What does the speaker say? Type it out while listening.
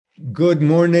Good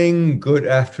morning, good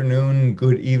afternoon,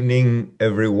 good evening,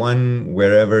 everyone,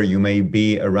 wherever you may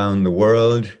be around the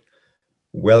world.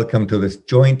 Welcome to this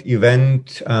joint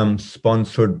event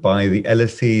sponsored by the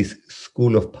LSE's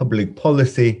School of Public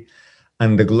Policy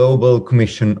and the Global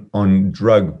Commission on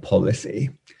Drug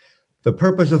Policy. The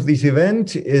purpose of this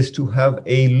event is to have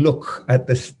a look at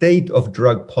the state of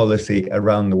drug policy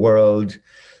around the world,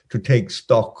 to take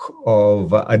stock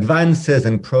of advances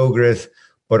and progress,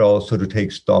 but also to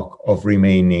take stock of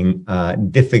remaining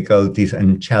difficulties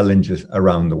and challenges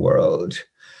around the world.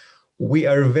 We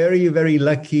are very, very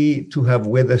lucky to have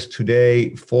with us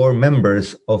today 4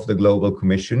 members of the Global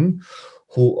Commission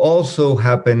who also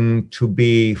happen to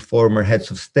be former heads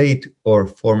of state or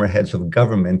former heads of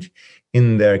government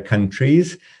in their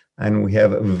countries. And we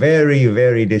have very,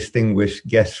 very distinguished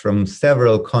guests from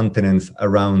several continents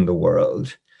around the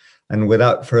world. And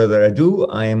without further ado,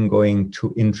 I am going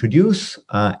to introduce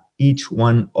each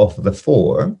one of the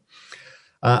 4.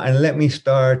 And let me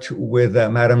start with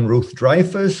Madam Ruth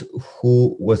Dreifuss,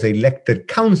 who was elected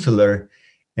councillor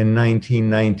in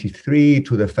 1993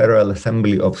 to the Federal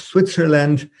Assembly of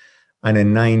Switzerland. And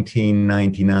in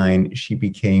 1999, she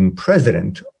became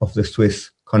president of the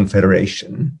Swiss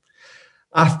Confederation.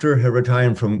 After her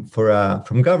retirement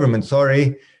from government,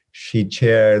 she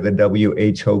chaired the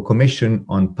WHO Commission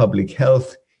on Public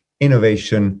Health,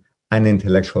 Innovation, and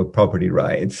Intellectual Property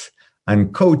Rights,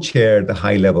 and co-chaired the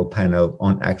high-level panel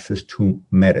on access to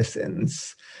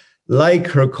medicines. Like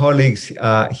her colleagues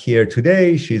here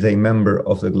today, she's a member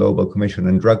of the Global Commission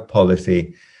on Drug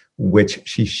Policy, which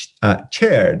she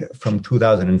chaired from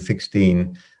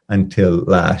 2016 until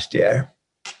last year.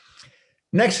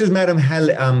 Next is Madam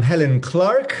Helen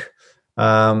Clark.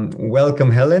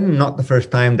 Welcome, Helen. Not the first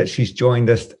time that she's joined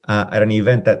us at an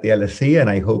event at the LSE, and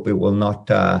I hope it will not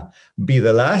be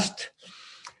the last.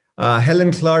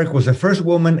 Helen Clark was the first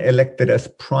woman elected as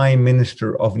Prime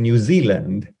Minister of New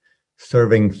Zealand,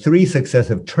 serving 3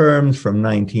 successive terms from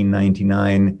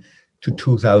 1999 to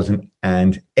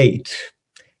 2008.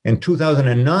 In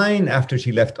 2009, after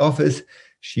she left office,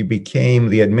 she became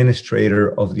the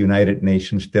administrator of the United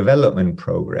Nations Development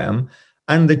Programme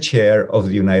and the chair of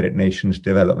the United Nations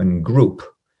Development Group.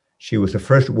 She was the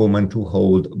first woman to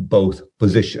hold both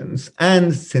positions.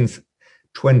 And since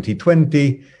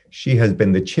 2020, she has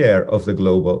been the chair of the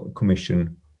Global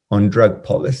Commission on Drug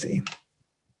Policy.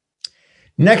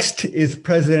 Next is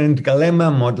President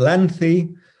Kgalema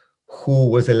Motlanthe, who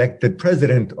was elected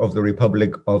president of the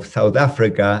Republic of South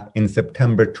Africa in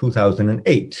September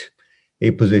 2008,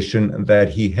 a position that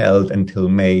he held until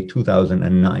May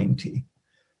 2019.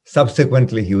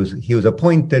 Subsequently, he was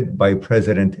appointed by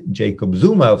President Jacob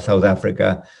Zuma of South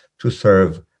Africa to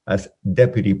serve as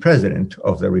deputy president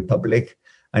of the Republic.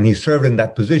 And he served in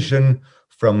that position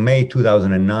from May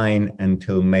 2009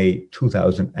 until May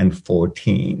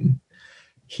 2014.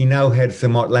 He now heads the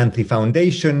Motlanthe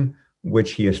Foundation,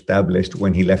 which he established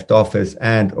when he left office.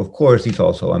 And of course, he's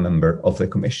also a member of the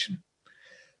Commission.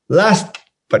 Last,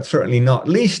 but certainly not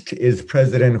least, is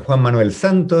President Juan Manuel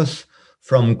Santos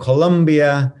from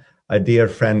Colombia, a dear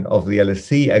friend of the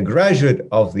LSE, a graduate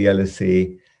of the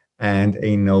LSE, and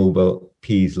a Nobel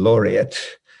Peace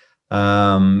Laureate.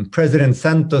 President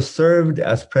Santos served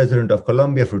as president of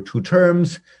Colombia for 2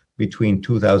 terms between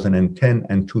 2010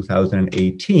 and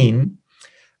 2018,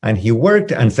 and he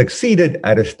worked and succeeded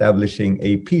at establishing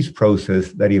a peace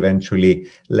process that eventually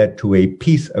led to a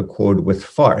peace accord with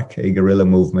FARC, a guerrilla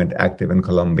movement active in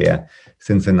Colombia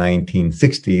since the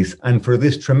 1960s. And for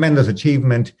this tremendous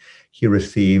achievement, he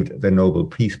received the Nobel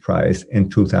Peace Prize in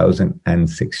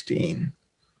 2016.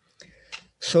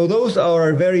 So those are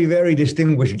our very, very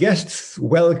distinguished guests.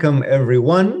 Welcome,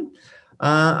 everyone.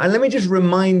 And let me just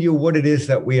remind you what it is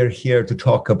that we are here to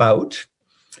talk about.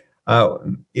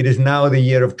 It is now the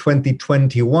year of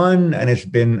 2021, and it's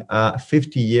been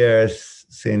 50 years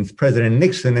since President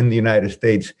Nixon in the United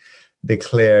States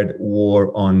declared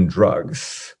war on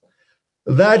drugs.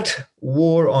 That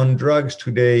war on drugs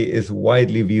today is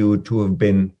widely viewed to have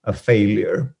been a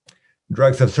failure.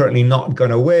 Drugs have certainly not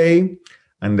gone away,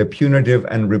 and the punitive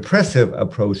and repressive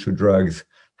approach to drugs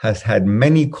has had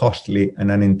many costly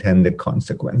and unintended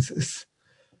consequences.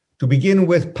 To begin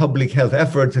with, public health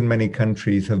efforts in many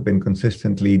countries have been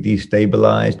consistently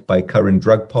destabilized by current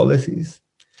drug policies.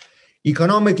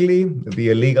 Economically, the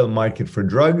illegal market for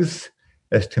drugs,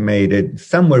 estimated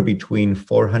somewhere between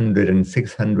 $400 and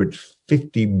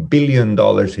 $650 billion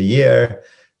a year,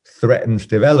 threatens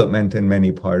development in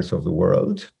many parts of the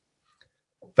world.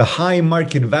 The high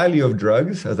market value of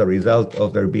drugs as a result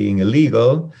of their being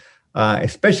illegal,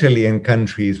 especially in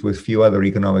countries with few other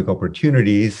economic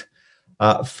opportunities,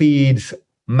 feeds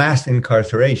mass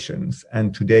incarcerations.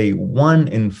 And today, 1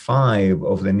 in 5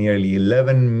 of the nearly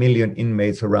 11 million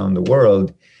inmates around the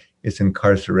world is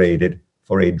incarcerated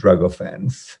for a drug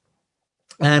offense.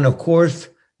 And of course,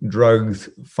 drugs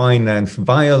finance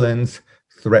violence,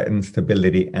 threaten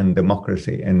stability and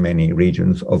democracy in many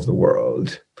regions of the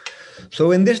world.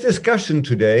 So in this discussion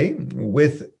today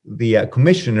with the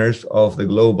commissioners of the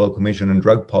Global Commission on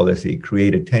Drug Policy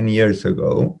created 10 years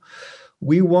ago,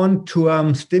 we want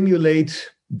to stimulate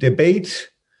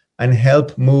debate and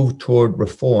help move toward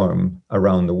reform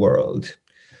around the world.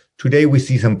 Today, we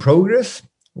see some progress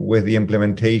with the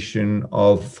implementation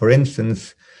of, for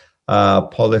instance,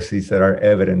 policies that are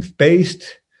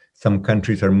evidence-based. Some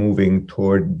countries are moving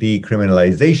toward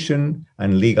decriminalization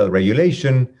and legal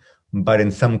regulation, but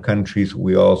in some countries,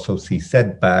 we also see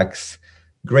setbacks,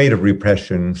 greater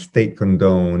repression,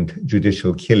 state-condoned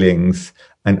judicial killings,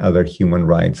 and other human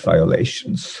rights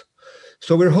violations.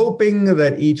 So we're hoping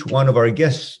that each one of our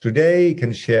guests today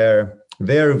can share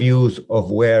their views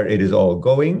of where it is all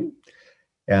going,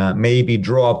 maybe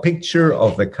draw a picture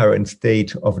of the current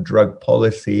state of drug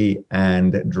policy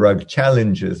and drug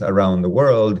challenges around the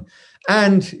world,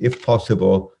 and, if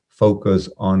possible, focus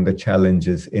on the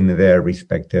challenges in their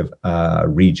respective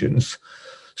regions.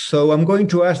 So I'm going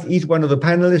to ask each one of the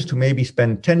panelists to maybe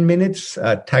spend 10 minutes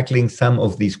tackling some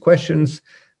of these questions.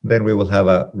 Then we will have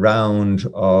a round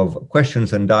of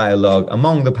questions and dialogue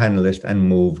among the panelists and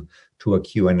move to a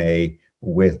Q&A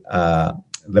with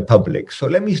the public. So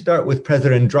let me start with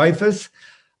President Dreyfus.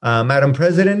 Madam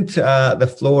President,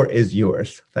 the floor is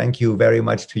yours. Thank you very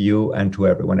much to you and to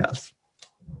everyone else.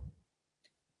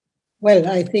 Well,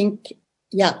 I think,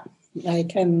 I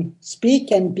can speak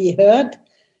and be heard.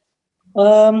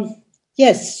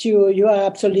 Yes, you are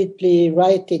absolutely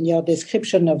right in your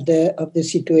description of the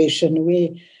situation.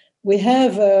 We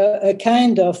have a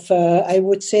kind of, I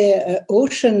would say,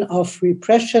 ocean of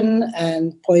repression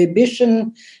and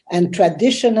prohibition and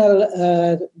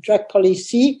traditional drug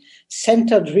policy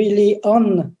centered really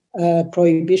on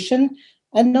prohibition.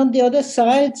 And on the other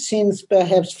side, since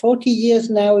perhaps 40 years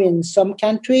now in some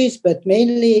countries, but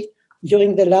mainly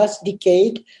during the last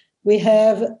decade, we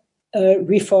have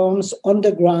reforms on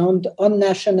the ground, on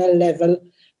national level,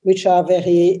 which are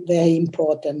very, very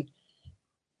important.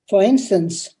 For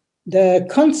instance, the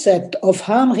concept of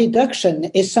harm reduction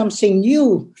is something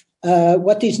new.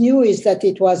 What is new is that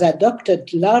it was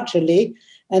adopted largely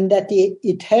and that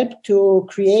it helped to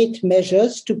create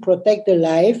measures to protect the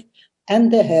life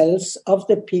and the health of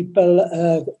the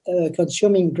people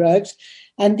consuming drugs.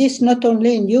 And this not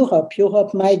only in Europe.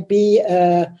 Europe might be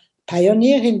a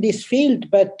pioneer in this field,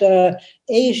 but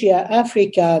Asia,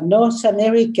 Africa, North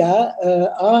America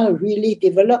are really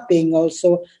developing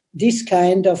also this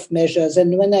kind of measures.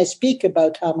 And when I speak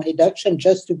about harm reduction,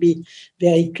 just to be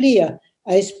very clear,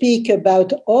 I speak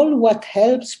about all what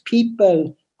helps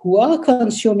people who are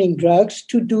consuming drugs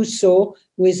to do so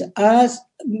with as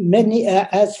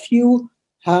few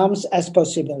harms as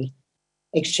possible.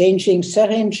 Exchanging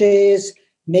syringes,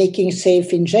 making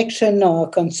safe injection or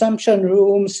consumption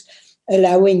rooms,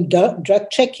 allowing drug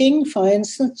checking, for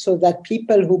instance, so that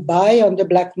people who buy on the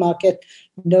black market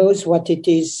knows what it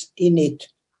is in it.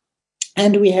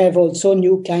 And we have also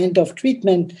new kind of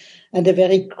treatment and a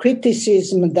very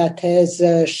criticism that has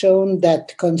shown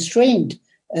that constrained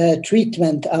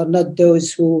treatment are not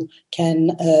those who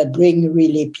can bring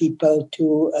really people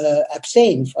to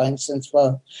abstain, for instance,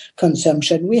 for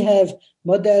consumption. We have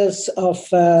models of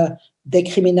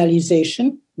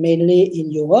decriminalization, mainly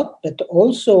in Europe, but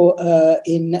also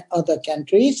in other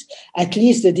countries. At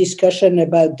least the discussion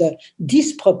about the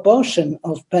disproportion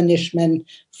of punishment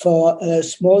for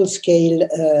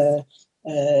small-scale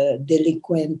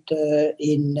delinquent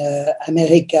in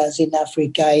Americas, in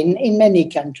Africa, in many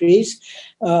countries.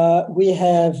 We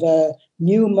have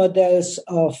new models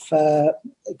of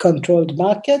controlled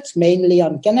markets, mainly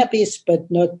on cannabis,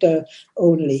 but not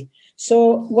only.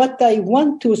 So what I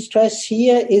want to stress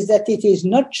here is that it is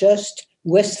not just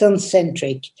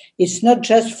Western-centric. It's not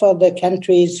just for the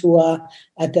countries who are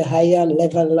at a higher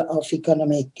level of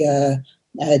economic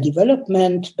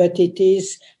development, but it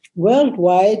is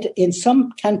worldwide in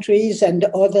some countries and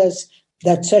others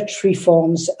that such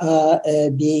reforms are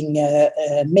being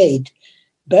made.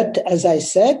 But as I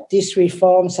said, these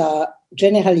reforms are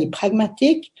generally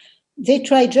pragmatic. They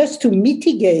try just to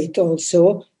mitigate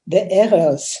also the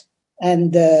errors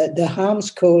and the harms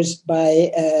caused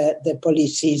by the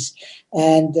policies.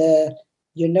 And,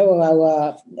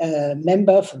 our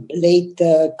member, late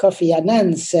Kofi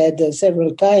Annan, said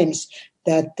several times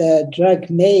that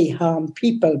drug may harm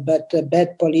people, but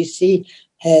bad policy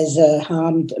has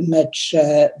harmed much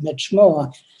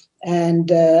more.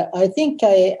 And I think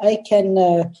I can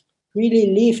really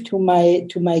leave to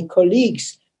my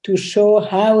colleagues to show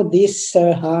how this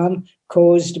harm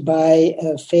caused by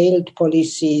failed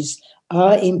policies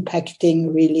are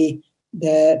impacting really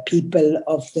the people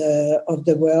of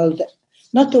the world,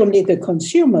 not only the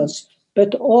consumers,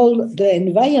 but all the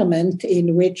environment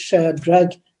in which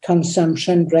drug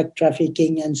consumption, drug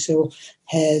trafficking, and so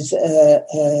has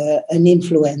an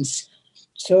influence.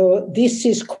 So this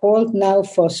is called now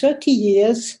for 30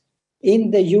 years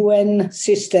in the UN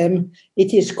system,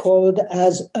 it is called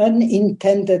as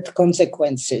unintended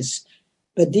consequences.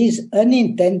 But these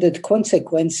unintended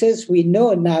consequences, we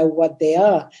know now what they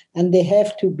are, and they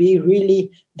have to be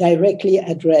really directly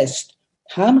addressed.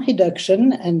 Harm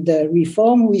reduction and the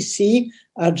reform we see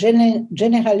are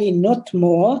generally not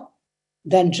more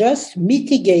than just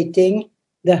mitigating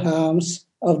the harms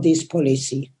of this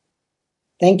policy.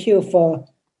 Thank you for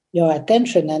your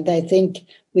attention, and I think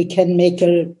we can make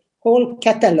a whole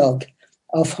catalogue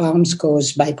of harms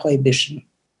caused by prohibition.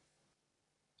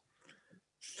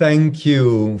 Thank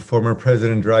you, former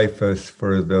President Dreyfus,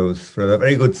 for that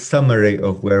very good summary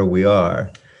of where we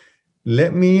are.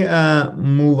 Let me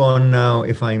move on now,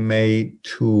 if I may,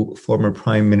 to former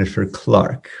Prime Minister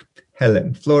Clark.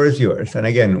 Helen, floor is yours. And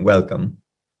again, welcome.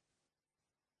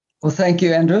 Well, thank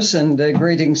you, Andreas, and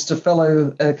greetings to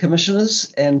fellow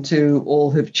commissioners and to all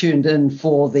who've tuned in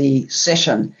for the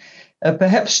session.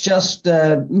 Perhaps just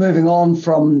moving on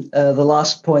from the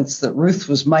last points that Ruth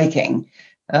was making,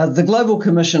 the Global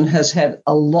Commission has had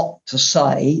a lot to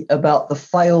say about the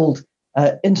failed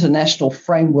international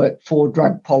framework for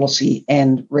drug policy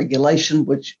and regulation,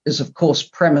 which is, of course,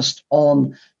 premised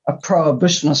on a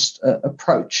prohibitionist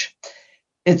approach.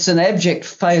 It's an abject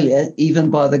failure,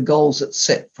 even by the goals it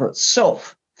set for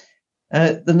itself.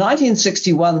 The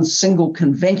 1961 Single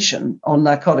Convention on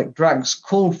Narcotic Drugs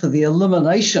called for the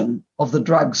elimination of the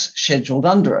drugs scheduled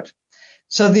under it.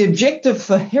 So the objective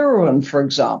for heroin, for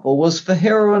example, was for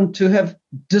heroin to have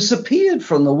disappeared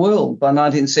from the world by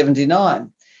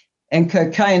 1979, and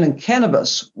cocaine and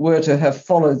cannabis were to have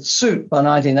followed suit by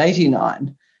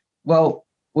 1989. Well,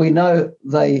 we know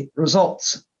the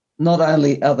results. Not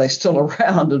only are they still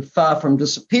around and far from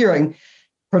disappearing,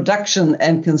 production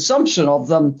and consumption of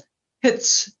them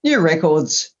hits new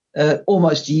records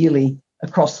almost yearly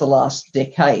across the last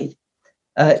decade.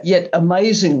 Yet,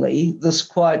 amazingly, this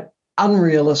quite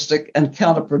unrealistic and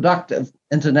counterproductive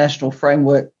international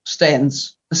framework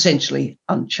stands essentially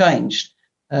unchanged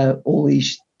all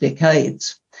these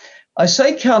decades. I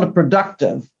say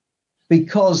counterproductive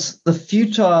because the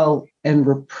futile and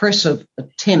repressive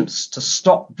attempts to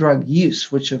stop drug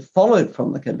use, which have followed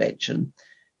from the convention,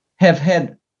 have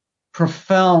had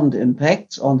profound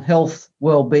impacts on health,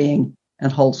 well-being,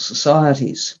 and whole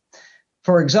societies.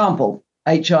 For example,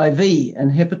 HIV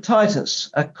and hepatitis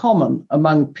are common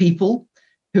among people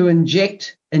who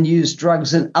inject and use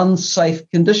drugs in unsafe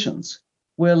conditions,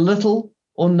 where little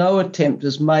or no attempt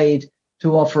is made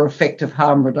to offer effective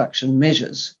harm reduction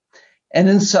measures. And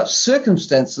in such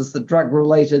circumstances, the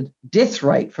drug-related death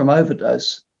rate from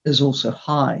overdose is also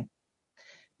high.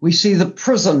 We see the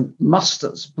prison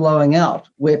musters blowing out,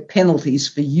 where penalties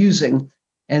for using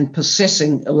and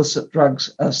possessing illicit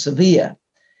drugs are severe.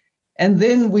 And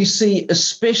then we see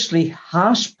especially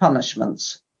harsh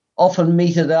punishments, often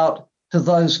meted out to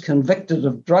those convicted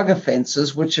of drug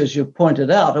offences, which, as you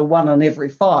pointed out, are 1 in every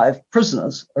 5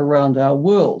 prisoners around our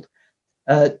world.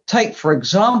 Take, for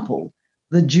example,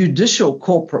 the judicial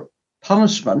corporal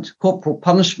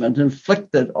punishment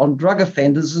inflicted on drug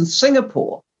offenders in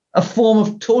Singapore, a form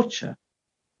of torture.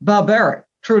 Barbaric,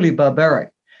 truly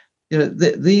barbaric. You know,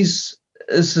 this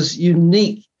is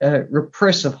unique,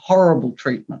 repressive, horrible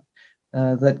treatment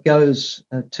that goes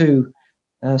to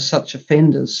such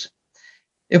offenders.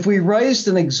 If we raised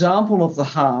an example of the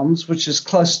harms, which is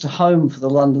close to home for the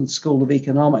London School of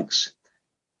Economics,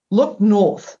 look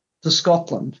north to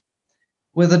Scotland,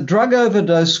 where the drug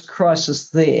overdose crisis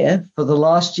there, for the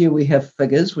last year we have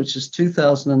figures, which is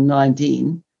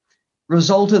 2019,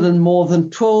 resulted in more than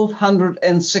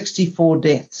 1,264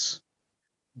 deaths,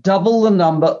 double the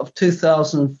number of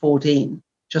 2014,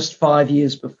 just 5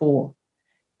 years before.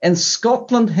 And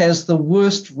Scotland has the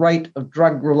worst rate of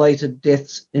drug-related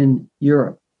deaths in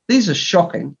Europe. These are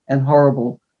shocking and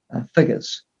horrible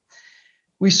figures.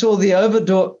 We saw the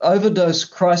overdose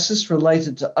crisis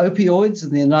related to opioids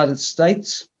in the United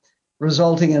States,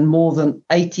 resulting in more than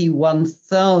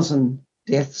 81,000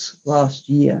 deaths last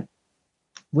year.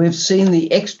 We've seen the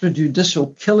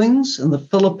extrajudicial killings in the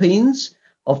Philippines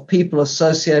of people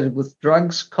associated with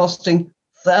drugs, costing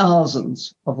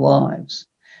thousands of lives.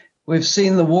 We've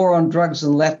seen the war on drugs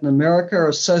in Latin America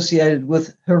associated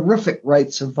with horrific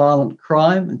rates of violent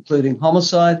crime, including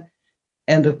homicide,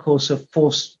 and of course of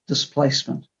forced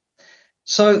displacement.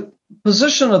 So the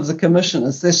position of the Commission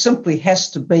is there simply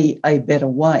has to be a better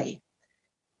way.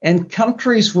 And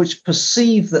countries which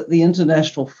perceive that the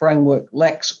international framework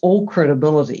lacks all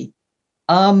credibility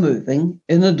are moving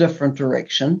in a different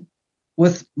direction,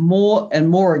 with more and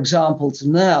more examples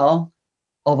now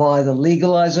of either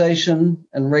legalization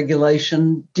and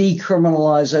regulation,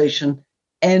 decriminalization,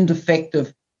 and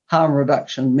effective harm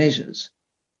reduction measures.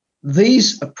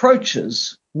 These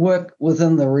approaches work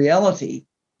within the reality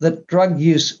that drug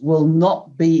use will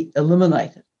not be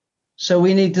eliminated. So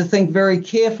we need to think very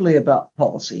carefully about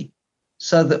policy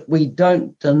so that we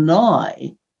don't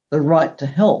deny the right to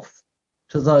health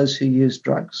to those who use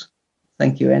drugs.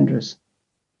 Thank you, Andrews.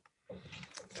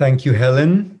 Thank you,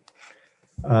 Helen.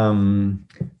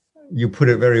 You put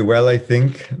it very well, I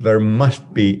think. There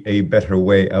must be a better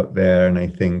way out there, and I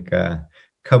think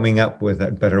coming up with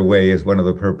that better way is one of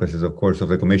the purposes, of course, of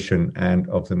the Commission and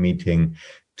of the meeting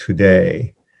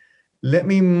today. Let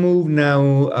me move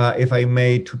now, if I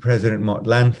may, to President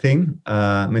Motlanthe.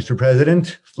 Mr.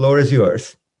 President, floor is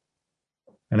yours.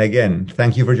 And again,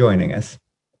 thank you for joining us.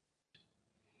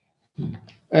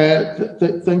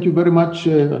 Thank you very much,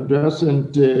 Andreas,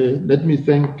 and let me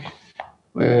thank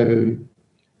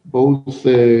both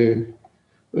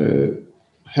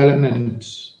Helen and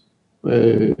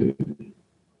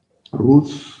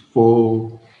Ruth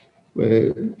for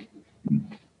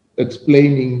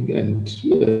explaining and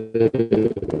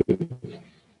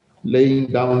laying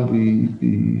down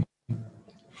the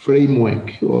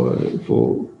framework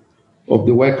of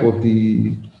the work of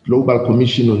the Global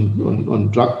Commission on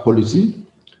Drug Policy.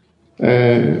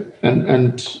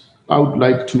 And I would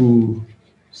like to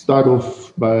start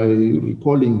off by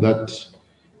recalling that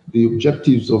the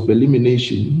objectives of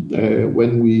elimination,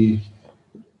 when we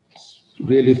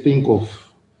really think of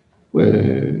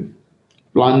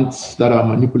plants that are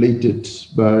manipulated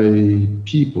by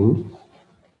people,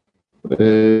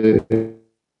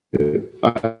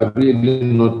 are really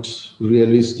not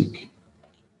realistic.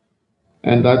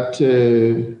 And that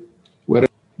whereas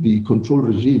the control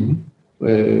regime,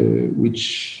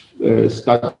 which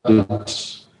started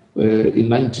in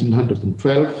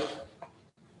 1912,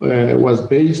 was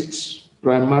based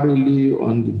primarily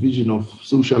on the vision of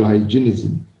social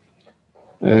hygienism,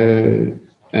 and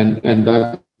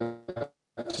that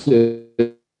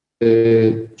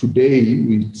today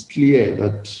it's clear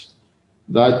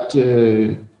that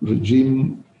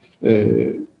regime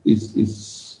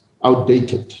is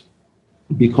outdated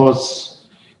because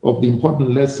of the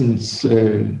important lessons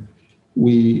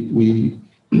we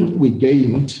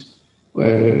gained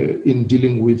in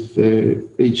dealing with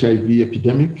HIV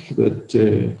epidemic that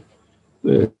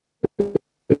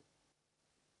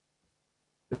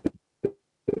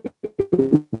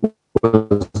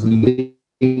was linked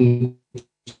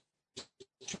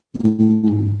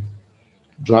to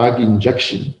drug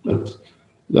injection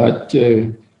that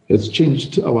has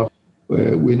changed our.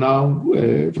 We now,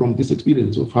 from this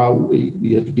experience of how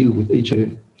we have to deal with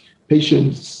HIV,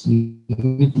 patients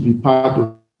need to be part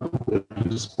of the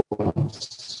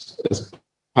response as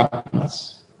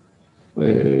partners.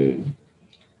 In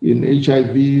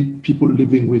HIV, people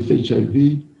living with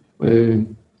HIV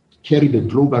carry the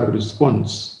global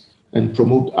response and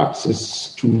promote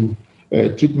access to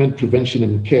treatment, prevention,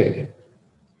 and care.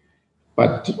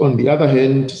 But on the other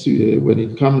hand, when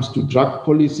it comes to drug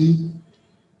policy,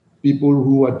 people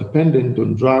who are dependent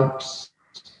on drugs,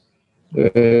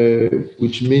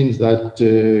 which means that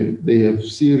they have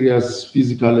serious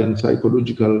physical and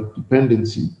psychological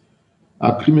dependency,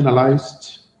 are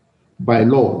criminalized by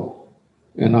law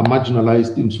and are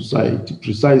marginalized in society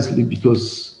precisely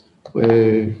because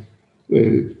they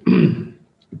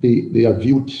are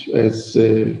viewed as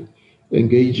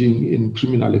engaging in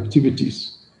criminal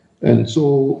activities. And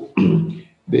so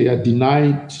they are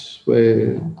denied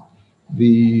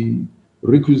the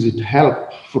requisite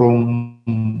help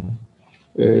from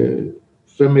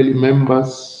family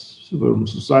members, from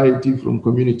society, from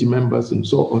community members, and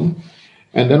so on.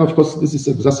 And then, of course, this is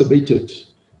exacerbated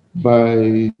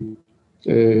by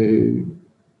the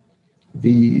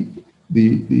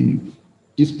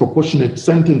disproportionate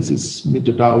sentences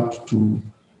meted out to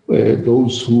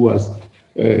those who are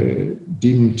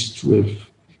deemed to have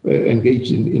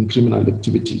engaged in criminal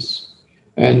activities.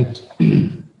 And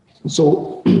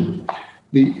so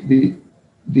the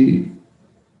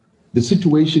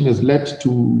situation has led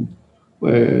to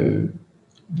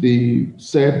the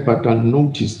sad but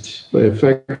unnoticed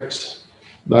effect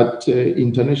that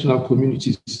international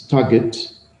communities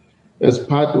target as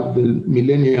part of the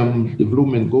Millennium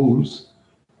Development Goals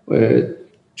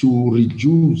to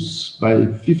reduce by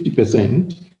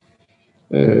 50%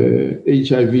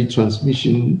 HIV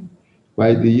transmission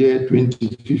by the year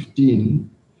 2015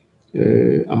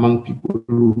 among people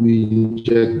who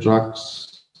inject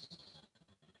drugs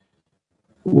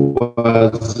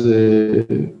was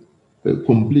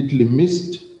completely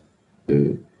missed.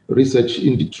 Research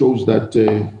shows that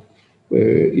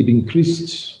it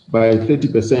increased by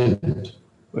 30%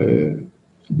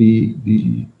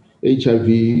 the HIV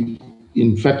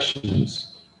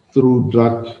infections through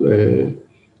drug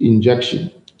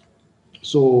injection.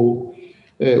 So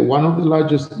one of the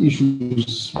largest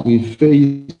issues we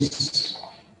face,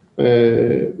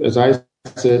 as I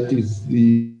said, is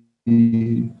the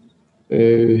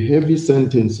heavy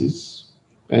sentences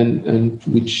and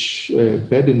which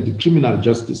burden the criminal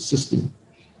justice system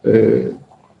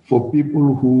for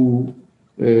people who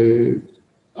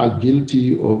are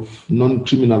guilty of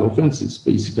non-criminal offenses,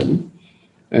 basically,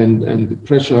 and the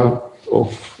pressure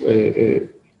of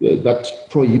that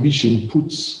prohibition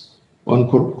puts on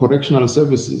correctional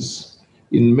services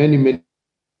in many, many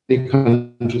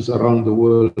countries around the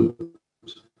world.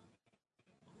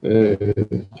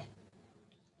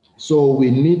 So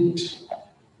we need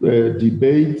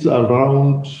debates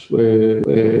around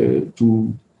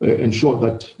to ensure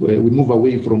that we move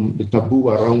away from the taboo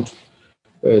around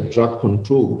drug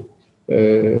control,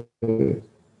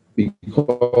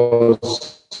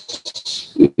 because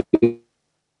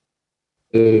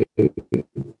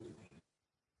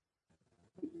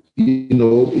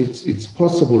it's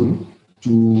possible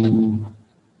to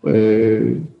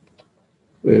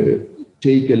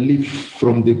take a leaf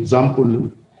from the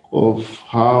example of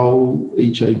how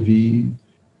HIV,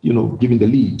 giving the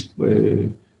lead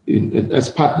as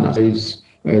partners,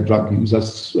 drug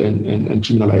users and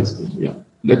criminalize them. Yeah.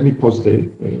 Let me pause there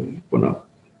for now.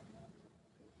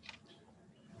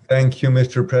 Thank you,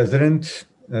 Mr. President.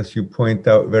 As you point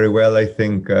out very well, I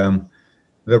think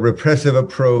the repressive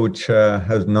approach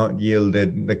has not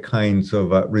yielded the kinds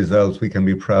of results we can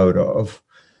be proud of.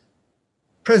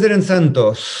 President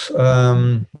Santos,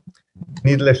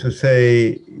 needless to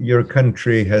say, your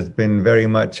country has been very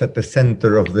much at the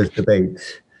center of this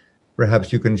debate.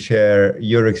 Perhaps you can share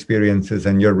your experiences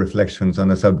and your reflections on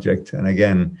the subject. And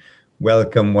again,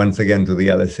 welcome once again to the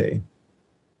LSA.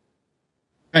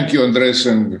 Thank you, Andres,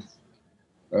 and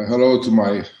hello to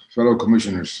my fellow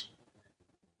commissioners.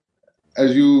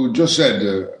 As you just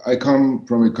said, I come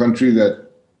from a country that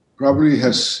probably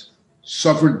has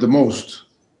suffered the most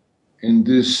in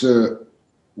this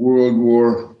world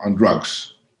war on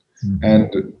drugs. Mm-hmm.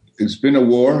 And it's been a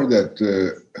war that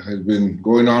has been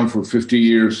going on for 50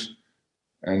 years,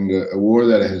 and a war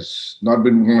that has not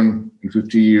been won in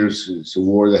 50 years. It's a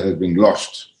war that has been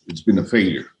lost. It's been a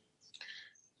failure.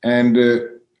 And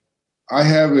I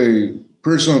have a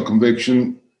personal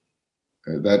conviction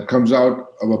that comes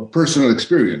out of a personal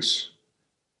experience.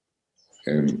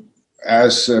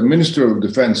 As Minister of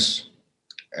Defense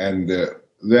and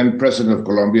then President of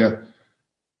Colombia,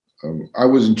 I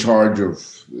was in charge of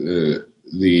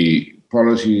the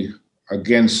policy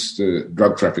against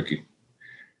drug trafficking.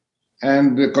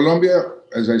 And Colombia,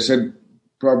 as I said,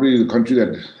 probably the country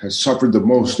that has suffered the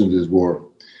most in this war,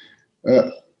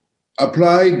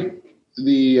 applied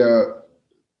the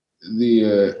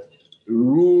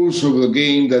rules of the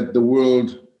game that the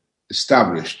world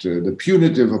established, the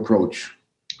punitive approach.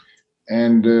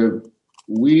 And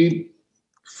we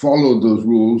followed those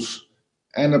rules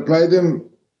and applied them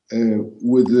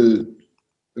with a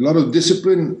lot of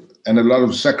discipline and a lot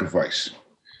of sacrifice.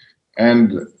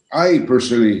 And I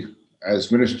personally,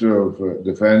 as Minister of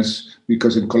Defense,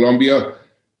 because in Colombia,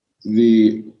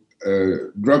 the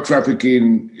drug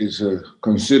trafficking is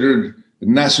considered a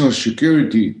national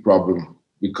security problem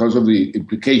because of the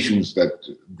implications that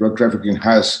drug trafficking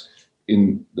has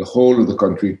in the whole of the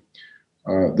country.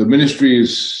 The ministry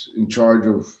is in charge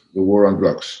of the war on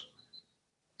drugs.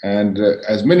 And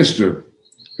as minister,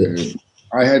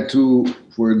 I had to,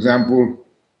 for example,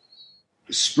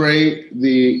 spray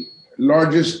the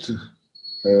largest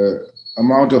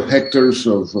amount of hectares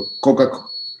of coca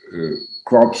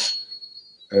crops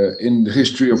in the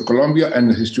history of Colombia and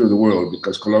the history of the world,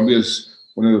 because Colombia is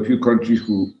one of the few countries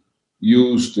who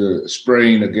used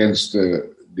spraying against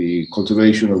the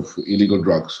cultivation of illegal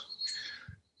drugs.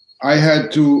 I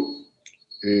had to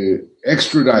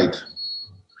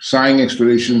sign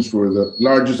extraditions for the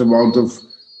largest amount of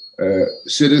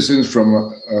citizens from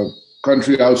a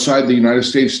country outside the United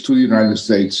States to the United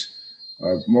States,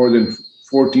 more than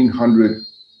 1,400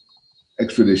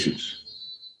 extraditions.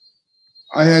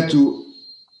 I had to,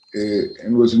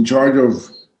 and was in charge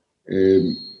of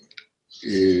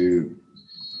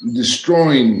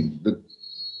destroying the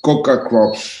coca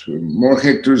crops, more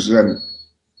hectares than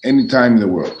any time in the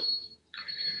world.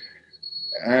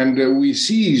 And we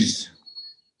seized,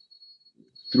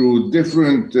 through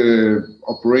different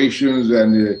operations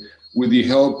and with the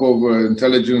help of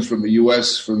intelligence from the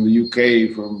US, from the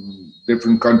UK, from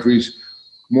different countries,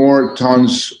 more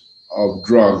tons of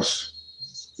drugs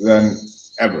than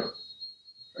ever.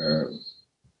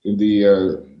 In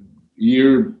the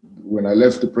year when I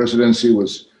left the presidency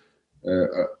was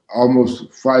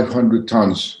almost 500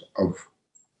 tons of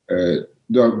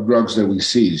drugs that we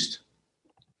seized.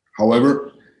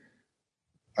 However,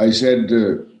 I said,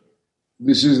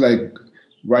 this is like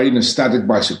riding a static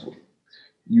bicycle.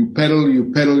 You pedal,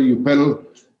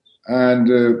 and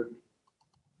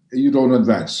you don't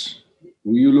advance.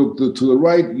 You look to the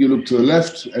right, you look to the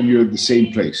left, and you're at the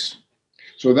same place.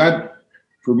 So that,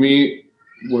 for me,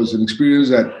 was an experience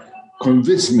that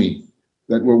convinced me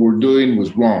that what we're doing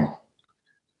was wrong.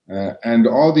 And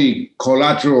all the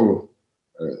collateral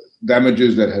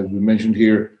damages that have been mentioned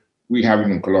here, we have it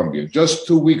in Colombia. Just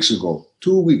 2 weeks ago,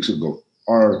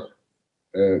 our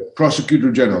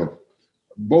prosecutor general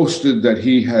boasted that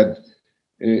he had,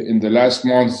 in the last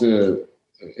month,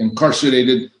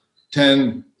 incarcerated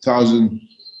 10,000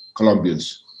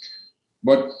 Colombians.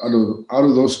 But out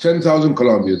of those 10,000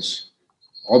 Colombians,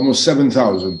 almost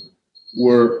 7,000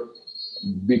 were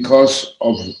because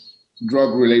of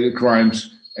drug-related crimes,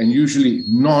 and usually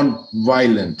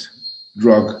non-violent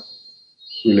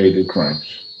drug-related crimes.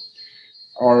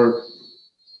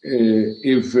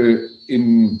 If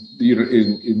in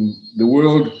the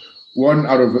world, 1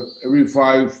 out of every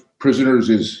 5 prisoners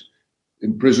is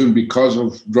in prison because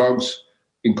of drugs,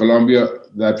 in Colombia,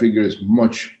 that figure is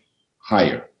much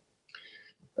higher.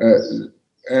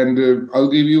 And I'll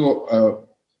give you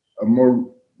a more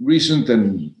recent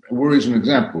and worrisome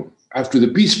example. After the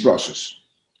peace process,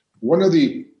 one of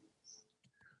the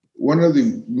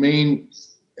main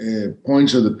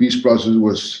points of the peace process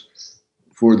was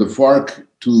for the FARC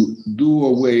to do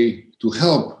away, to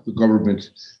help the government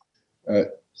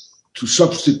to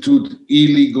substitute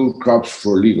illegal crops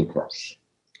for legal crops.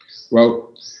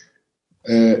 Well,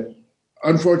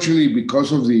 unfortunately,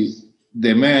 because of the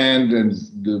demand and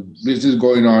the business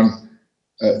going on,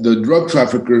 the drug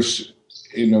traffickers,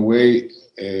 in a way,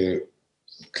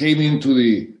 came into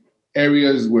the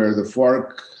areas where the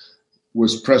FARC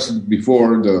was present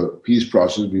before the peace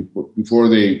process, before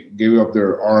they gave up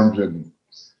their arms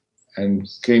and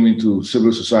came into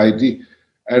civil society.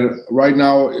 And right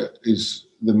now is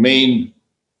the main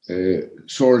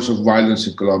source of violence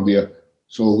in Colombia.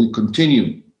 So we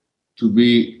continue to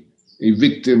be a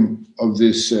victim of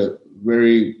this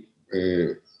very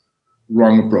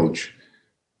wrong approach.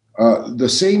 The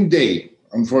same day,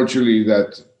 unfortunately,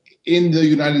 that in the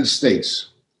United States,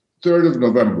 3rd of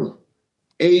November,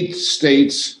 8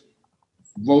 states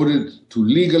voted to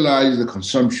legalize the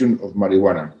consumption of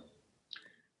marijuana.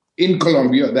 In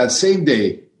Colombia, that same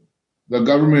day, the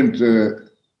government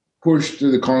pushed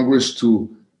the Congress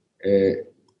to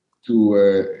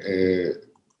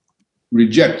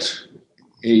reject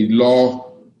a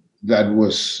law that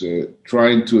was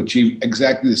trying to achieve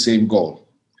exactly the same goal.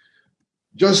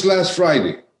 Just last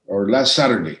Friday, or last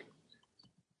Saturday,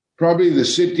 probably the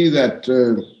city that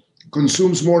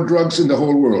consumes more drugs in the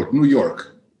whole world, New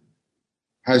York,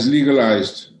 has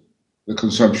legalized the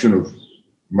consumption of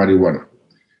marijuana.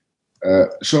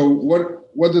 So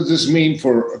what does this mean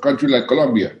for a country like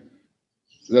Colombia?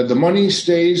 That the money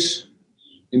stays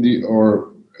in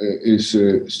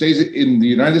stays in the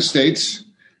United States,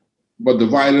 but the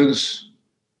violence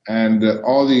and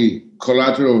all the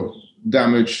collateral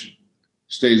damage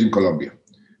stays in Colombia.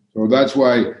 So that's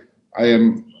why I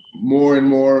am more and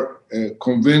more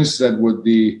convinced that what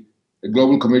the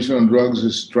Global Commission on Drugs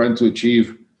is trying to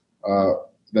achieve,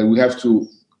 that we have to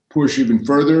push even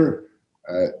further,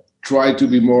 try to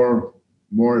be more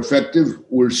effective.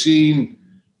 We're seeing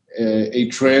a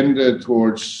trend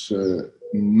towards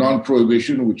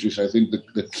non-prohibition, which is, I think,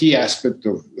 the key aspect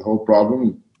of the whole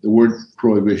problem, the word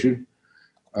prohibition.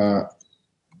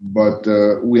 But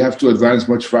we have to advance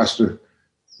much faster,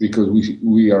 because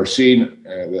we are seeing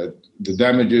that the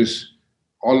damages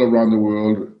all around the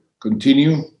world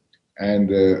continue, and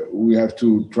we have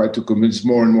to try to convince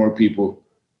more and more people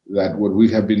that what we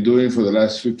have been doing for the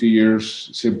last 50 years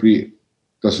simply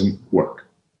doesn't work.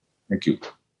 Thank you.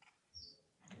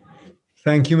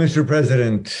 Thank you, Mr.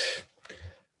 President.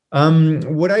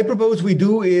 What I propose we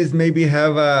do is maybe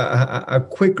have a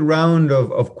quick round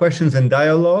of questions and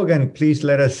dialogue, and please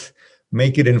let us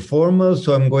make it informal.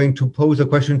 So I'm going to pose a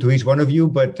question to each one of you,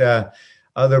 but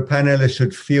Other panelists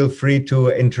should feel free to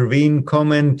intervene,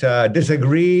 comment,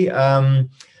 disagree. And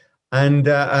I'm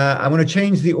going to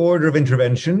change the order of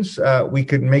interventions. We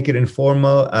could make it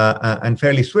informal and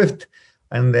fairly swift,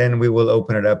 and then we will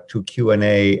open it up to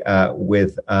Q&A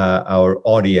with our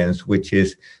audience, which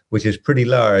is pretty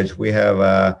large. We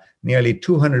have nearly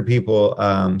 200 people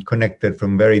connected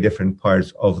from very different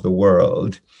parts of the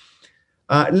world.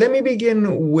 Let me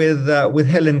begin with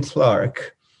Helen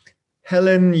Clark.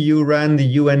 Helen, you ran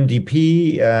the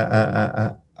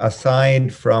UNDP.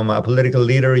 Aside from a political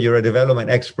leader, you're a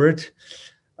development expert.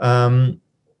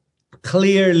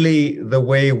 Clearly, the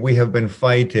way we have been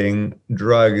fighting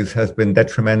drugs has been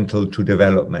detrimental to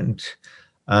development,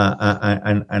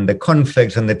 and the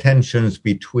conflicts and the tensions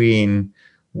between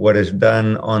what is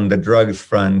done on the drugs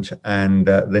front and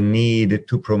the need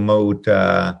to promote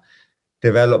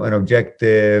development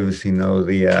objectives,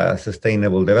 the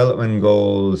Sustainable Development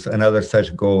Goals and other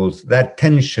such goals, that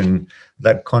tension,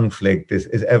 that conflict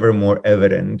is ever more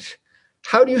evident.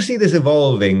 How do you see this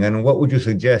evolving, and what would you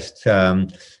suggest?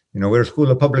 We're a school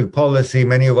of public policy.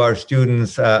 Many of our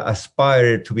students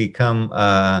aspire to become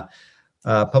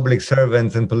public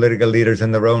servants and political leaders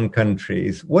in their own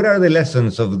countries. What are the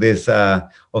lessons of this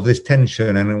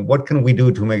tension, and what can we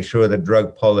do to make sure that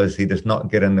drug policy does not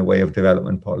get in the way of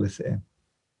development policy?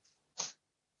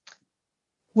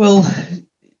 Well,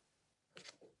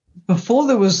 before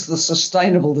there was the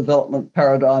sustainable development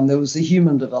paradigm, there was the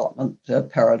human development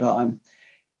paradigm.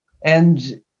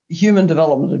 And human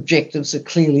development objectives are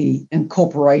clearly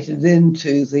incorporated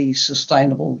into the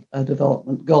sustainable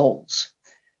development goals.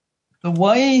 The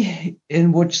way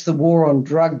in which the war on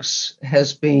drugs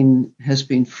has been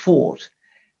fought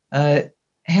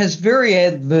has very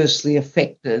adversely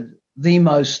affected the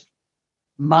most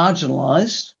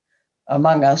marginalized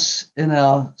among us in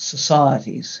our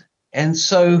societies. And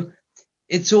so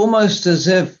it's almost as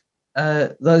if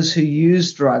those who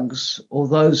use drugs or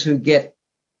those who get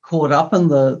caught up in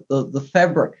the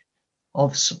fabric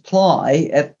of supply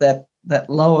at that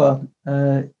lower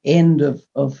end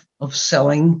of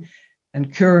selling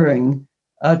and curing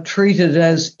are treated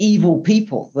as evil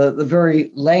people, the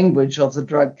very language of the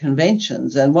drug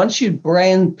conventions. And once you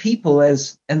brand people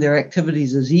and their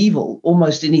activities as evil,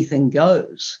 almost anything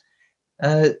goes.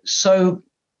 So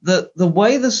the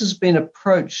way this has been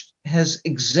approached has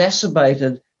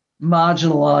exacerbated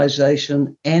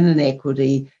marginalization and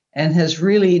inequity, and has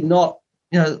really not,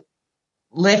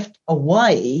 left a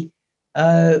way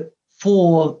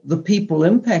for the people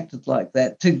impacted like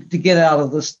that to get out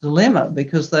of this dilemma,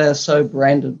 because they are so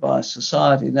branded by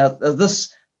society. Now,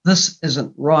 this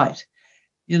isn't right.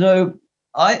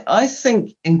 I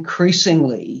think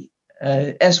increasingly,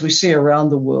 as we see around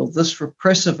the world, this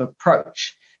repressive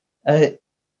approach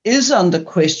is under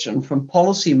question from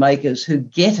policymakers who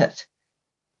get it,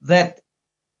 that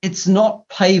it's not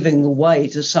paving the way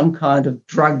to some kind of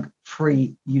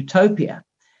drug-free utopia.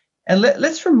 And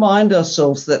let's remind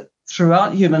ourselves that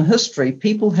throughout human history,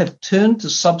 people have turned to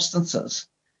substances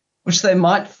which they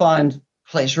might find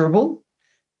pleasurable.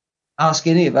 Ask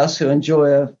any of us who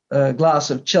enjoy a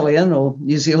glass of Chilean or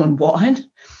New Zealand wine,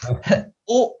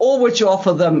 or which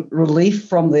offer them relief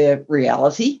from their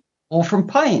reality or from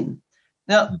pain.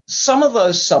 Now, some of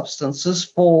those substances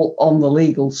fall on the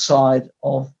legal side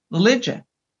of the ledger,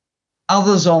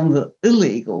 others on the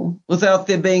illegal, without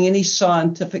there being any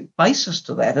scientific basis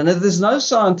to that. And if there's no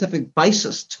scientific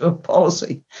basis to a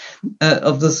policy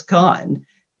of this kind,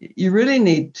 you really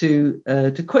need to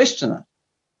question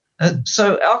it.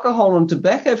 So alcohol and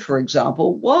tobacco, for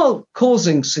example, while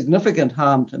causing significant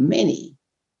harm to many,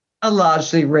 are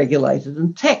largely regulated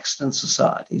and taxed in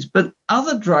societies. But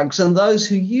other drugs and those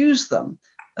who use them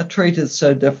are treated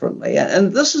so differently.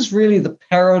 And this is really the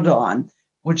paradigm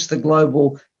which the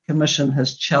Global Commission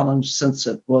has challenged since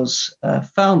it was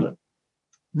founded.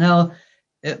 Now,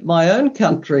 my own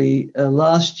country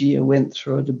last year went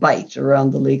through a debate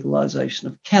around the legalization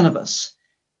of cannabis.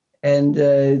 And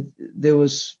there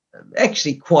was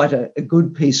actually quite a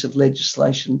good piece of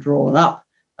legislation drawn up.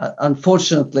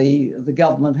 Unfortunately, the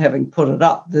government, having put it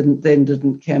up,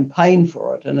 didn't campaign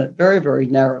for it, and it very, very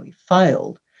narrowly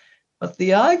failed. But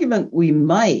the argument we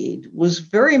made was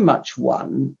very much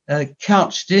one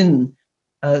couched in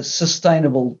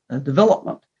sustainable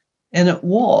development. And it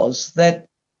was that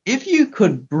if you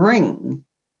could bring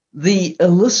the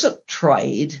illicit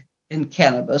trade in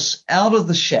cannabis out of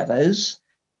the shadows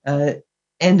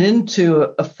and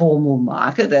into a formal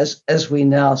market, as we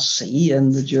now see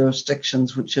in the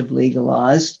jurisdictions which have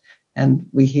legalized, and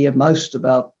we hear most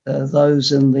about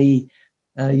those in the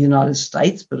United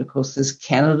States, but of course there's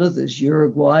Canada, there's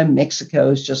Uruguay, Mexico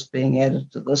is just being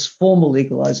added to this formal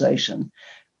legalization.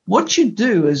 What you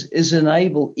do is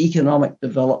enable economic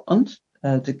development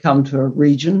to come to a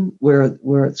region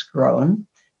where it's growing.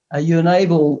 You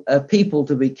enable people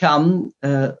to become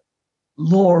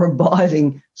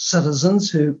law-abiding citizens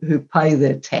who pay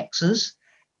their taxes.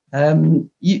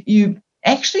 You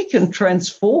actually can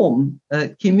transform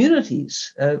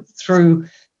communities through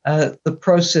the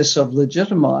process of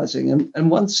legitimizing. And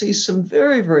one sees some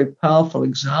very, very powerful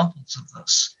examples of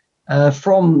this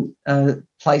from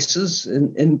places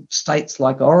in states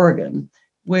like Oregon,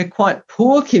 where quite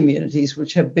poor communities,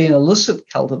 which have been illicit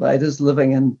cultivators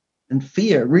living in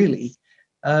fear, really,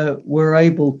 were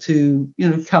able to,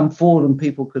 come forward and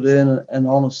people could earn an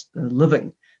honest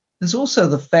living. There's also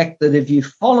the fact that if you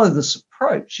follow this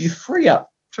approach, you free up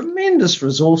tremendous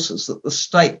resources that the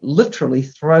state literally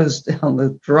throws down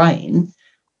the drain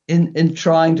in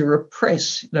trying to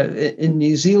repress. In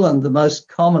New Zealand, the most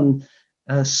common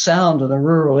sound in a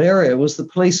rural area was the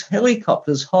police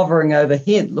helicopters hovering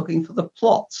overhead looking for the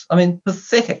plots. I mean,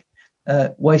 pathetic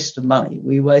waste of money.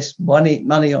 We waste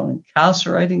money on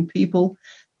incarcerating people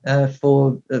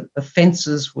for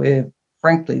offences where,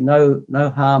 frankly, no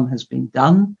harm has been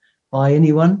done by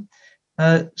anyone.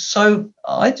 So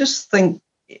I just think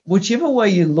whichever way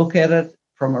you look at it,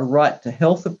 from a right to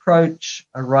health approach,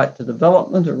 a right to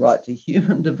development, a right to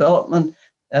human development,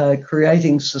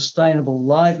 creating sustainable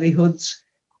livelihoods,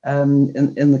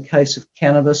 in the case of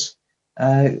cannabis,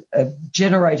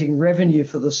 generating revenue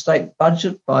for the state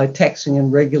budget by taxing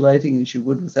and regulating as you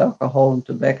would with alcohol and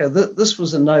tobacco. This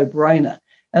was a no-brainer.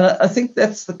 And I think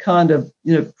that's the kind of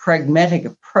pragmatic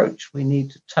approach we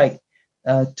need to take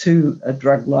to a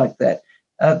drug like that.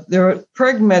 There are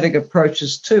pragmatic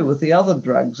approaches too with the other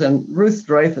drugs, and Ruth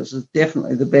Drakeford is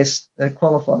definitely the best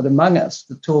qualified among us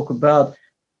to talk about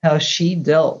how she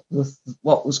dealt with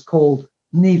what was called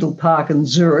Needle Park in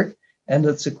Zurich and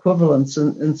its equivalents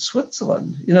in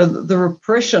Switzerland. The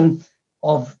repression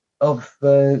of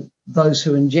those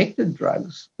who injected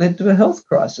drugs led to a health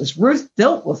crisis. Ruth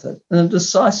dealt with it in a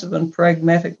decisive and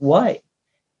pragmatic way.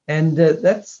 And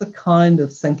that's the kind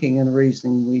of thinking and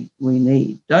reasoning we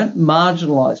need. Don't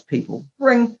marginalize people.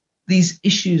 Bring these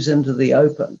issues into the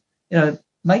open.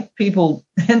 Make people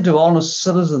into honest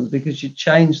citizens because you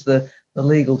change the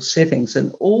legal settings,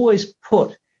 and always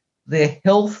put their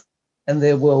health and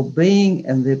their well-being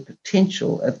and their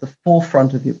potential at the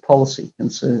forefront of your policy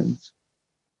concerns.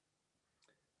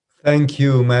 Thank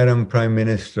you, Madam Prime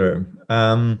Minister.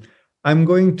 I'm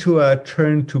going to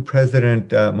turn to President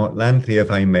Motlanthe, if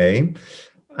I may,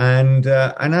 and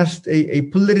ask a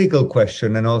political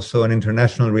question and also an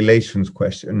international relations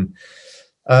question.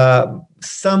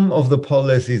 Some of the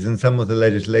policies and some of the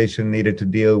legislation needed to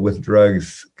deal with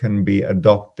drugs can be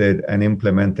adopted and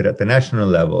implemented at the national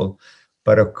level.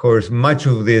 But of course, much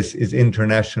of this is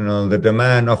international. The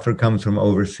demand often comes from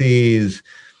overseas.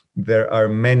 There are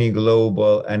many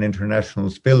global and international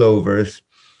spillovers.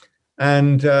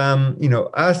 And,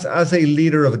 as a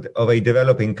leader of a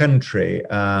developing country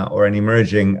or an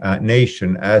emerging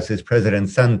nation, as is President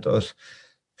Santos,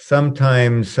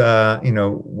 sometimes,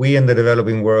 we in the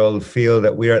developing world feel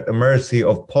that we are at the mercy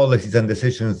of policies and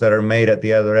decisions that are made at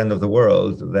the other end of the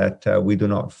world that we do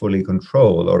not fully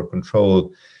control or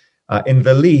control in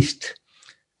the least.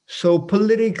 So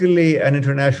politically and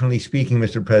internationally speaking,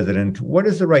 Mr. President, what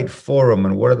is the right forum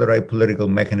and what are the right political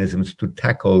mechanisms to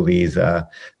tackle these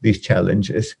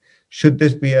challenges? Should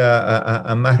this be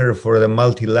a matter for the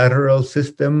multilateral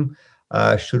system?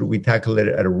 Should we tackle it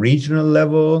at a regional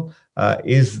level?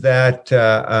 Is that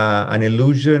an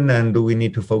illusion, and do we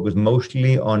need to focus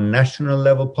mostly on national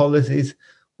level policies?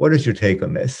 What is your take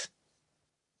on this?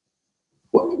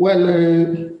 Well,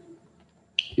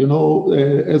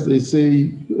 as they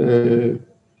say,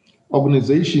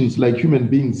 organizations like human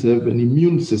beings have an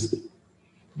immune system.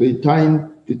 They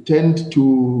tend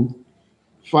to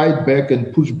fight back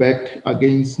and push back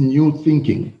against new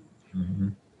thinking. Mm-hmm.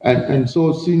 And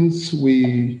so since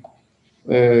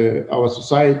our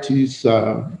societies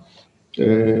are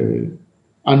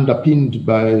underpinned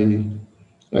by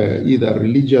either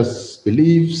religious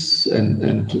beliefs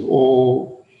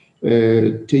or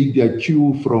take their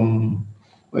cue from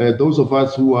those of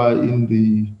us who are in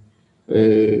the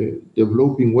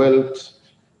developing world,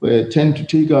 tend to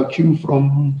take our cue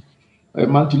from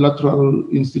multilateral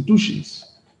institutions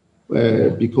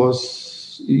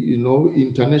because,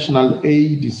 international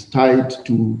aid is tied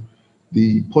to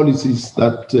the policies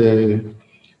that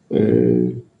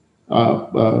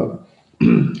are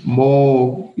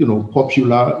more,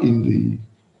 popular in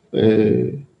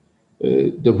the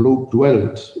developed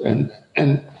world, and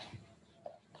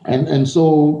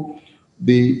so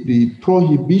the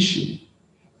prohibition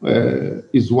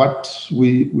is what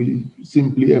we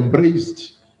simply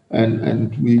embraced,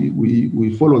 and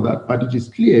we follow that. But it is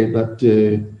clear that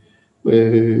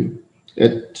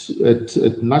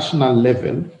at national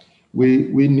level,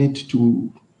 we need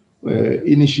to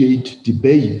initiate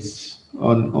debates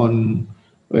on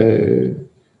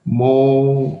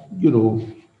more,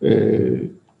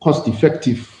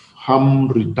 cost-effective harm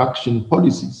reduction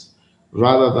policies,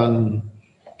 rather than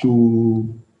to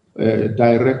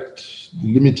direct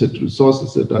limited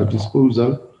resources at our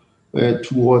disposal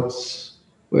towards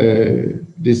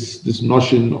this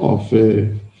notion of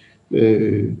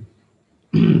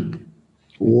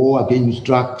war against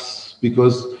drugs,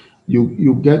 because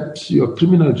you get your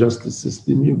criminal justice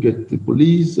system, you get the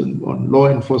police and on law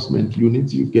enforcement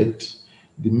units, you get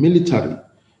the military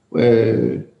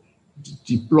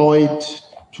deployed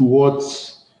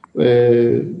towards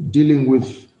dealing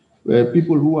with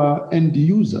people who are end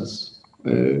users.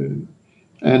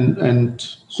 And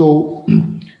so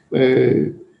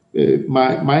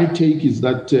my take is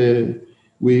that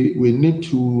we need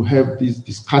to have these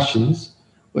discussions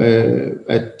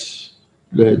at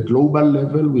the global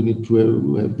level. We need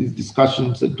to have these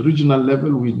discussions at regional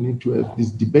level. We need to have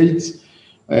these debates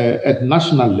at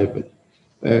national level.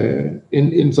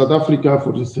 In South Africa,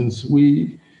 for instance,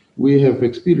 we have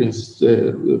experienced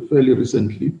fairly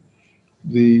recently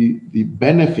the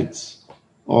benefits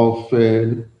of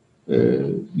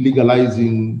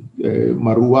legalizing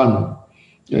marijuana,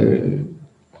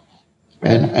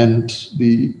 and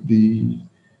the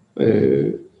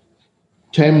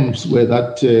terms where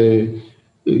that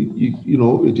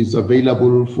it is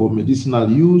available for medicinal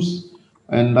use,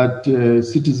 and that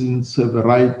citizens have a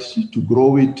right to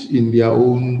grow it in their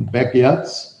own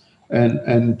backyards,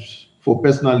 and for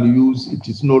personal use, it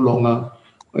is no longer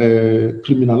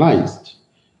criminalized.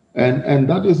 And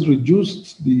that has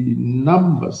reduced the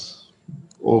numbers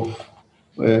of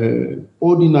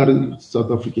ordinary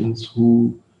South Africans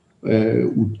who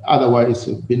would otherwise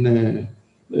have been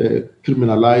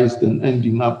criminalized and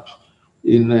ending up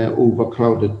in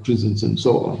overcrowded prisons and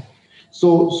so on.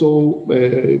 So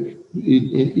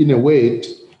in a way,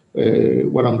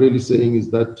 what I'm really saying is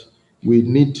that we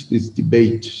need this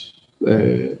debate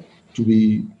to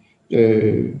be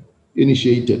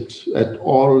initiated at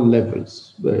all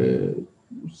levels,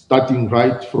 starting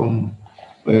right from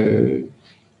the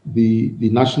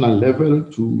national level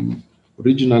to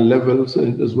regional levels,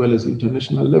 and as well as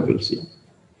international levels here.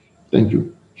 Thank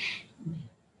you.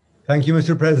 Thank you,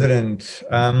 Mr. President.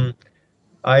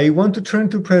 I want to turn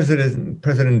to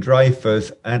President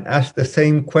Dreyfus and ask the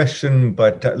same question,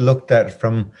 but looked at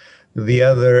from the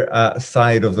other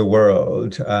side of the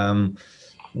world.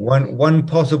 One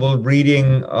possible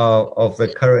reading of the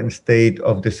current state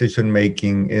of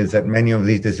decision-making is that many of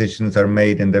these decisions are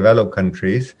made in developed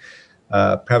countries,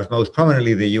 perhaps most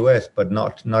prominently the US, but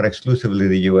not exclusively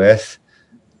the US.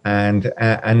 And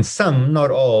some, not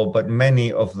all, but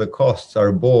many of the costs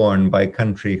are borne by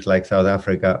countries like South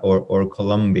Africa or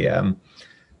Colombia.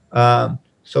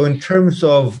 So in terms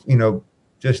of,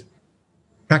 just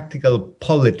practical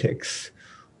politics,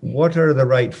 what are the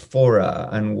right fora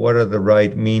and what are the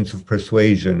right means of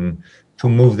persuasion to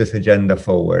move this agenda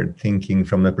forward, thinking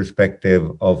from the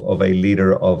perspective of a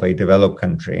leader of a developed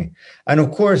country? And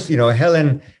of course,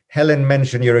 Helen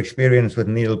mentioned your experience with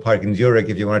Needle Park in Zurich.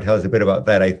 If you want to tell us a bit about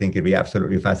that, I think it'd be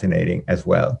absolutely fascinating as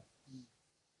well.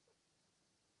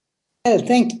 Well,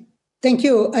 thank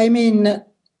you. I mean,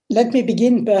 let me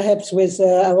begin perhaps with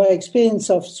our experience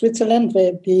of Switzerland,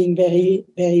 being very,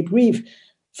 very brief.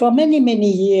 For many,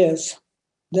 many years,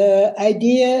 the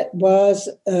idea was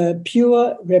a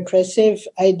pure repressive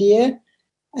idea,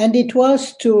 and it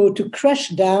was to crush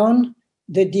down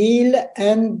the deal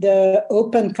and the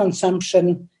open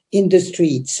consumption in the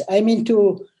streets. I mean,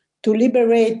 to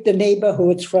liberate the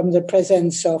neighborhoods from the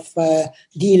presence of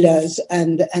dealers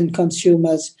and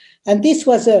consumers. And this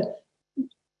was a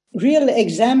real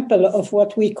example of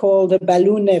what we call the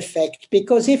balloon effect,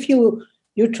 because if you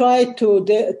try to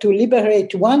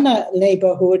liberate one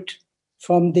neighborhood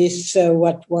from this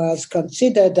what was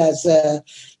considered as a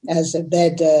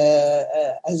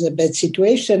bad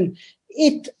situation,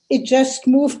 it just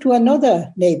moved to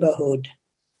another neighborhood.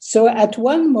 So at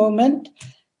one moment,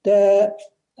 the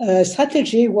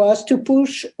strategy was to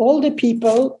push all the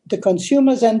people, the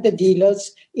consumers and the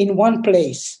dealers, in one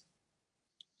place.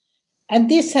 And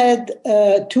this had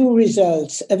two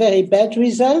results. A very bad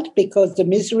result, because the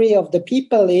misery of the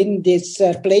people in these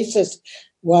places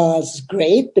was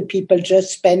great. The people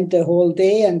just spent the whole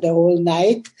day and the whole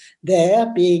night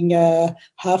there, being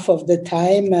half of the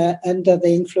time under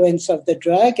the influence of the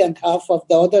drug and half of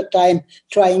the other time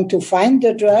trying to find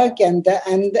the drug and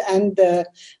the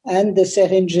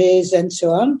syringes and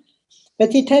so on.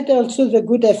 But it had also the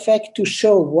good effect to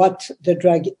show what the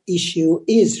drug issue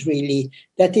is really,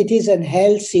 that it is a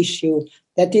health issue,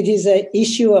 that it is an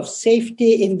issue of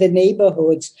safety in the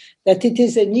neighborhoods, that it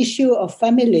is an issue of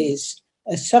families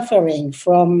suffering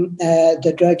from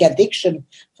the drug addiction,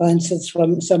 for instance,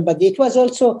 from somebody. It was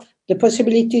also the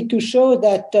possibility to show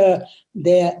that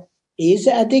there is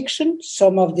addiction.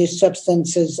 Some of these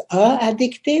substances are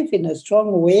addictive in a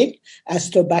strong way, as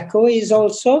tobacco is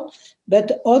also,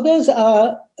 but others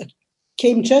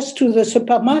came just to the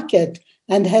supermarket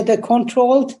and had a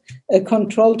controlled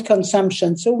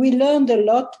consumption. So we learned a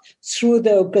lot through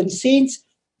the open scenes,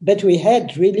 but we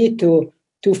had really to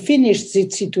finish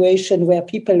this situation where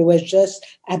people were just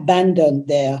abandoned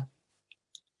there.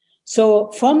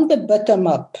 So from the bottom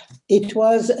up, it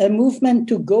was a movement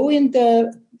to go in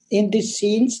these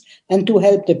scenes and to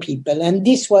help the people. And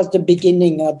this was the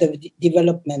beginning of the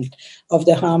development of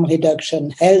the harm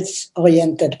reduction,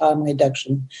 health-oriented harm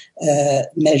reduction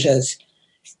measures.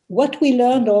 What we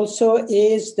learned also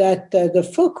is that the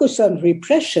focus on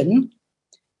repression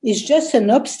is just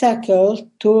an obstacle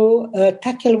to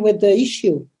tackle with the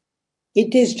issue.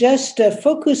 It is just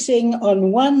focusing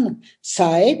on one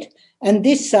side, and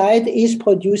this side is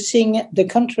producing the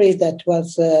country that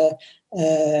was the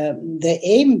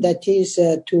aim, that is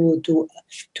to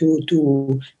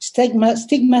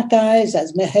stigmatize,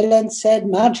 as Helen said,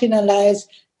 marginalize,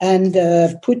 and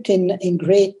put in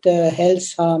great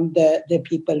health harm the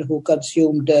people who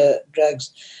consume the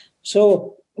drugs.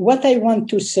 So what I want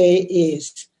to say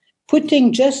is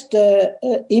putting just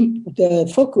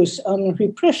the focus on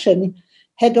repression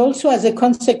had also as a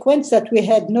consequence that we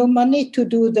had no money to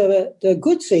do the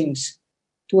good things,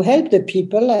 to help the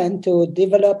people and to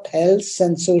develop health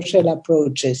and social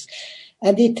approaches.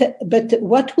 But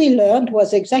what we learned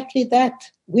was exactly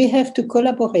that. We have to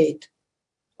collaborate.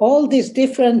 All these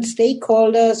different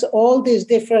stakeholders, all these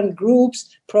different groups,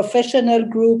 professional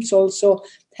groups also,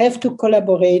 have to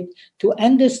collaborate to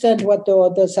understand what the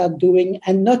others are doing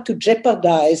and not to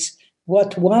jeopardize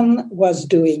what one was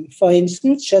doing. For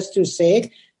instance, just to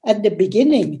say, at the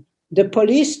beginning, the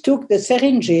police took the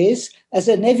syringes as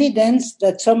an evidence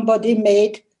that somebody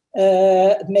made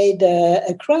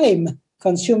a crime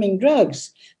consuming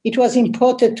drugs. It was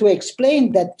important to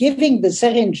explain that giving the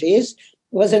syringes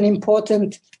was an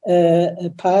important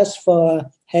path for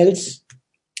health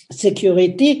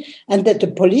security, and that the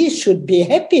police should be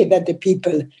happy that the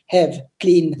people have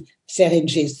clean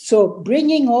syringes. So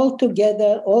bringing all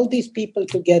these people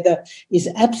together is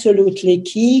absolutely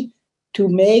key to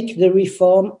make the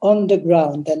reform on the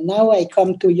ground. And now I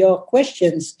come to your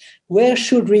questions. Where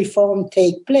should reform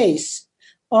take place?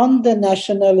 On the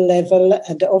national level,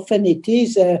 and often it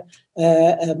is a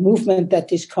movement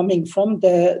that is coming from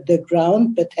the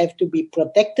ground, but have to be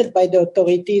protected by the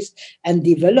authorities and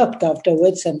developed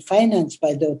afterwards and financed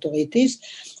by the authorities.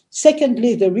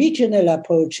 Secondly, the regional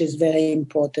approach is very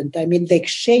important. I mean, the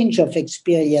exchange of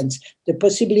experience, the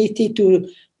possibility to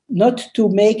not to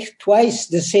make twice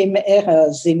the same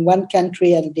errors in one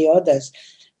country and the others.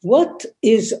 What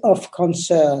is of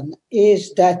concern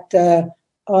is that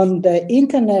on the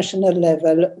international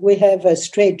level, we have a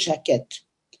straitjacket.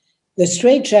 The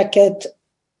straitjacket,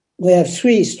 we have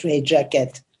three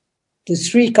straitjackets, the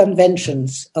three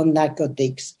conventions on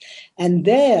narcotics. And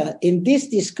there, in this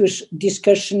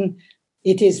discussion,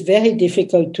 it is very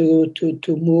difficult to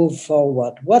move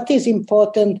forward. What is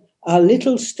important are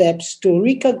little steps to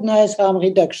recognize harm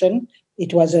reduction.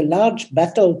 It was a large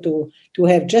battle to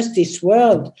have just this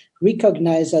word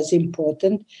recognized as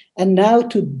important, and now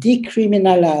to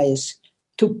decriminalize,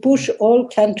 to push all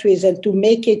countries and to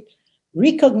make it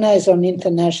recognized on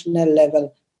international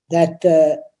level that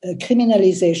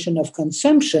criminalization of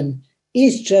consumption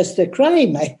is just a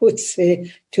crime, I would say,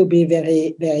 to be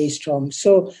very, very strong.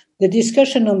 So the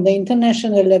discussion on the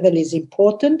international level is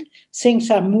important. Things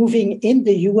are moving in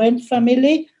the UN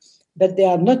family, but they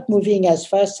are not moving as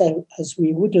fast as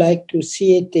we would like to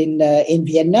see it in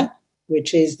Vienna,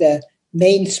 which is the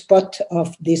main spot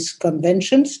of these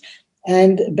conventions.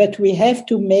 But we have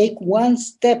to make one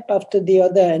step after the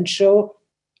other and show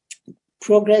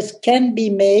progress can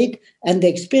be made, and the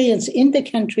experience in the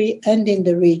country and in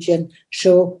the region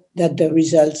show that the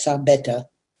results are better.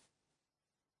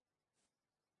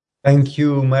 Thank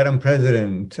you, Madam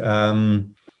President.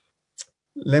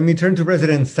 Let me turn to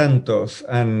President Santos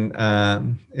and,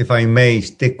 if I may,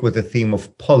 stick with the theme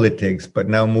of politics, but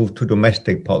now move to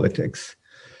domestic politics.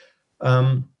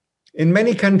 In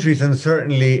many countries, and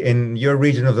certainly in your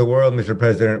region of the world, Mr.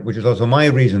 President, which is also my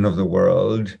region of the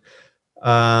world,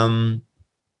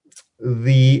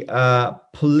 the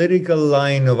political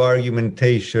line of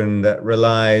argumentation that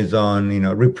relies on,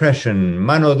 repression,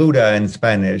 mano dura in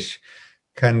Spanish,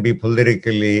 can be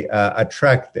politically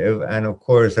attractive. And of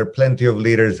course, there are plenty of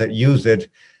leaders that use it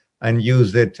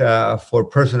for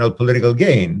personal political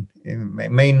gain. It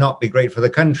may not be great for the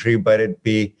country, but it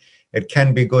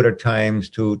can be good at times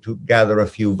to gather a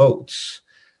few votes.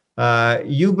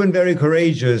 You've been very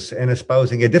courageous in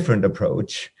espousing a different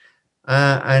approach. For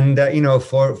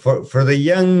the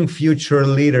young future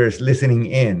leaders listening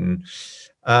in,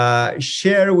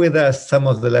 share with us some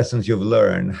of the lessons you've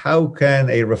learned. How can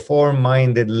a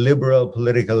reform-minded liberal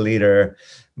political leader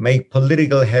make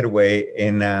political headway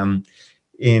in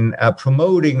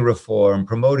promoting reform,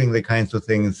 promoting the kinds of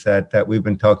things that we've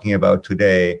been talking about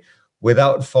today,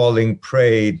 without falling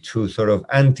prey to sort of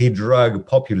anti-drug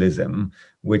populism,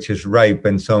 which is ripe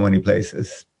in so many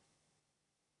places?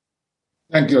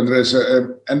 Thank you, Andres.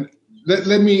 And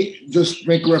let me just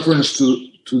make reference to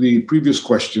the previous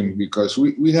question, because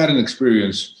we had an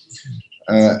experience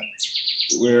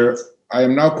where I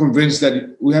am now convinced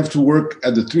that we have to work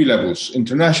at the three levels: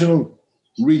 international,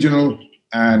 regional,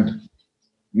 and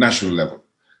national level.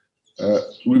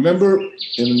 Remember,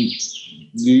 in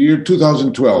the year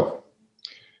 2012,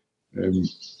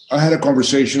 I had a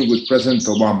conversation with President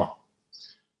Obama.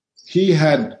 He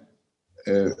had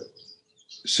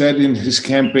said in his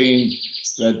campaign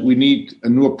that we need a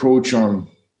new approach on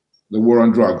the war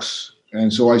on drugs.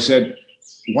 And so I said,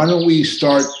 why don't we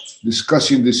start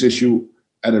discussing this issue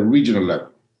at a regional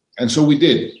level? And so we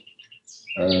did.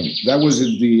 That was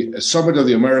at the Summit of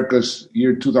the Americas,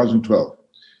 year 2012.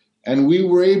 And we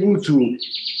were able to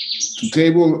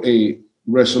table a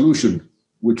resolution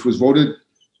which was voted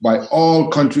by all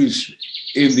countries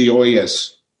in the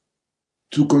OAS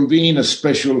to convene a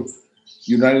special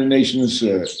United Nations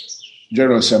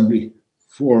General Assembly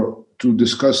to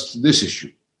discuss this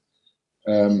issue.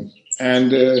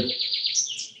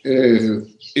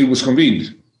 It was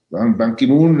convened. Ban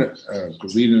Ki-moon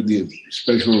convened the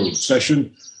special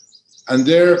session, and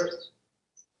there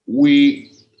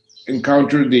we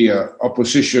encountered the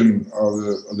opposition of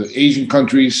the Asian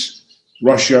countries,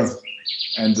 Russia,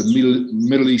 and the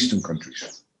Middle Eastern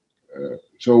countries.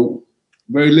 So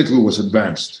very little was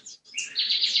advanced.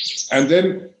 And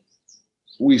then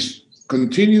we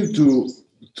continued to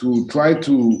try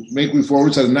to make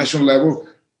reforms at a national level.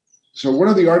 So one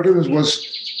of the arguments was,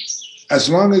 as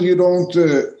long as you don't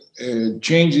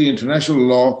change the international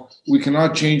law, we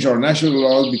cannot change our national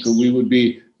laws because we would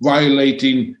be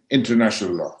violating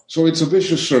international law. So it's a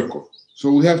vicious circle.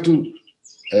 So we have to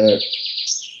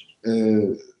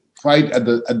fight at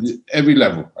every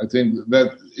level. I think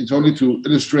that it's only to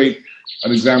illustrate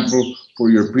an example for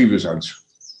your previous answer.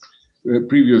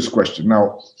 Previous question.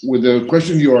 Now, with the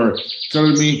question you are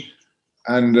telling me,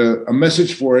 and a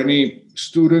message for any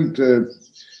student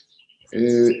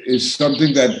is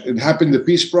something that it happened in the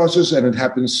peace process and it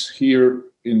happens here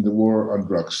in the war on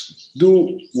drugs.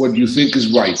 Do what you think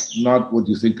is right, not what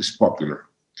you think is popular.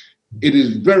 It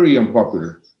is very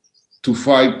unpopular to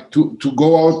fight, to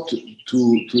go out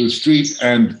to the street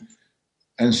and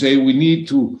say we need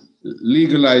to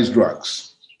legalize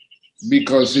drugs,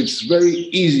 because it's very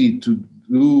easy to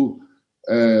do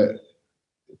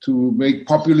to make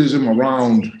populism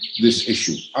around this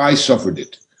issue. I suffered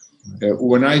it.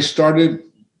 When I started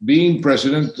being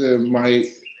president, my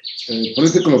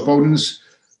political opponents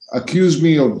accused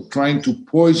me of trying to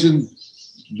poison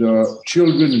the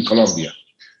children in Colombia,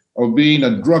 of being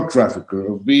a drug trafficker,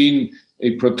 of being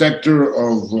a protector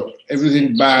of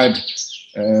everything bad.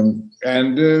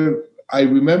 I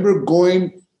remember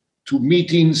going to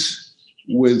meetings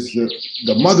with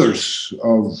the mothers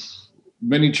of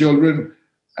many children,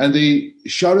 and they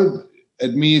shouted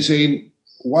at me saying,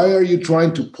 "Why are you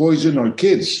trying to poison our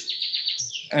kids?"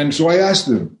 And so I asked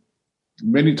them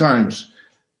many times,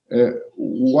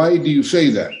 "Why do you say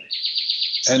that?"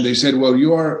 And they said, "Well,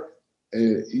 you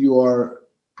are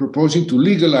proposing to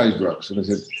legalize drugs." And I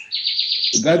said,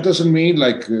 "That doesn't mean,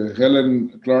 like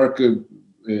Helen Clark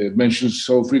mentions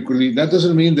so frequently, that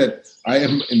doesn't mean that I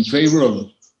am in favor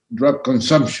of drug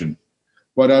consumption.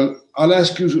 But I'll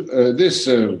ask you this,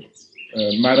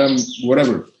 Madam,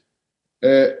 whatever.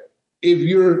 If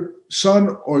your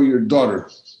son or your daughter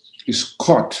is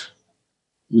caught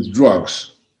with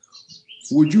drugs,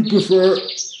 would you prefer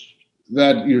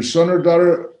that your son or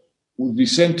daughter would be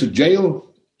sent to jail,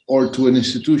 or to an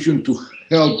institution to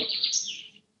help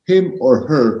him or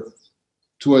her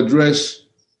to address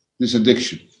this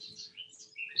addiction.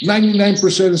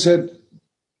 99% said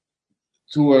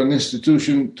to an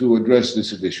institution to address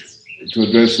this addiction,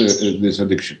 this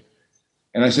addiction.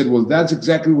 And I said, well, that's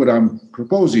exactly what I'm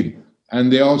proposing. And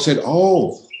they all said,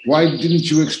 oh, why didn't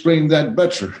you explain that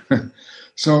better?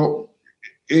 So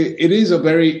it is a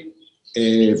very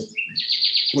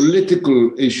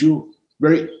political issue,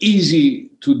 very easy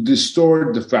to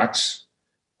distort the facts,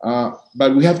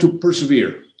 but we have to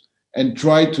persevere and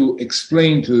try to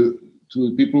explain to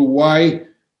people why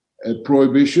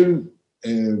prohibition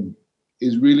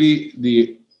is really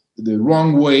the wrong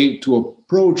way to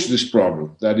approach this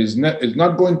problem. That is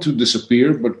not going to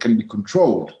disappear, but can be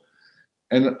controlled.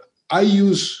 And I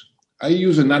use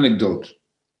an anecdote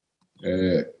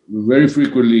very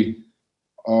frequently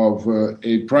of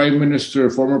a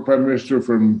former prime minister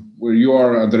from where you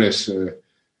are, Andres,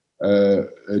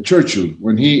 Churchill,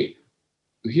 when he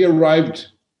arrived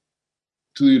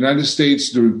to the United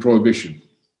States during Prohibition.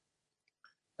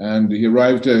 And he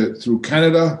arrived through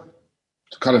Canada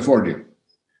to California.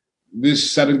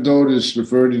 This anecdote is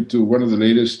referred into one of the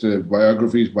latest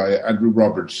biographies by Andrew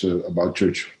Roberts about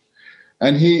Churchill.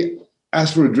 And he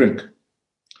asked for a drink.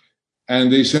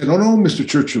 And they said, no, Mr.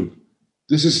 Churchill,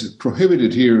 this is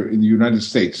prohibited here in the United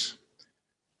States.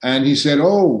 And he said,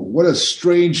 oh, what a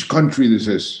strange country this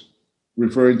is,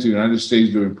 referring to the United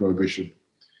States during Prohibition.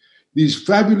 These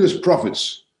fabulous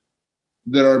profits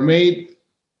that are made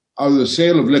out of the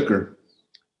sale of liquor,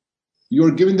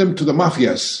 you're giving them to the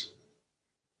mafias.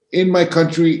 In my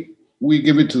country, we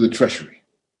give it to the treasury.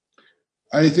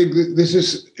 I think this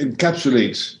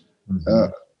encapsulates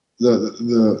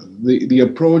the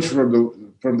approach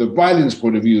from the violence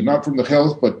point of view, not from the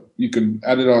health, but you can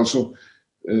add it also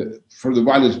from the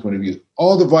violence point of view.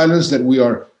 All the violence that we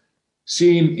are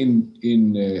seeing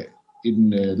in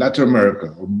Latin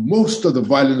America, or most of the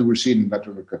violence we're seeing in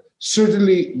Latin America,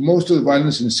 certainly most of the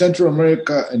violence in Central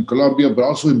America and Colombia, but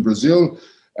also in Brazil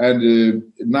and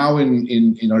now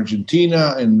in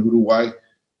Argentina and Uruguay,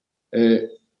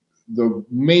 the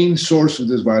main source of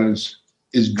this violence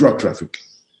is drug trafficking.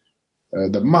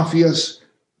 The mafias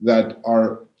that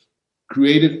are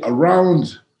created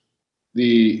around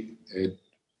the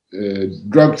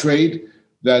drug trade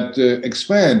that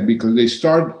expand because they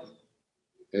start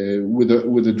with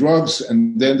the drugs,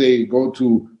 and then they go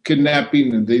to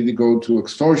kidnapping, and then they go to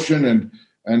extortion,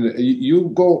 and you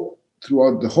go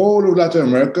throughout the whole of Latin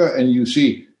America, and you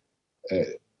see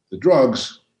the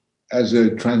drugs as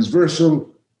a transversal,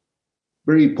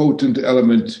 very potent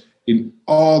element in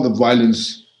all the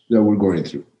violence that we're going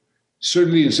through.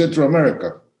 Certainly in Central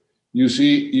America, you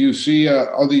see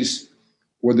all these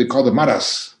what they call the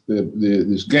maras,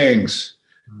 these gangs.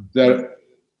 That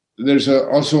there's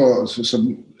also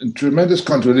some tremendous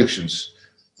contradictions.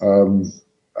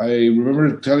 I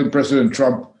remember telling President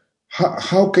Trump,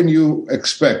 how can you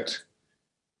expect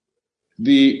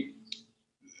the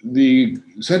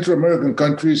Central American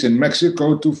countries and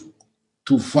Mexico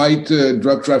to fight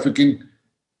drug trafficking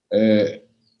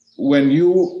when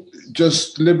you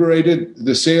just liberated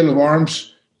the sale of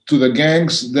arms to the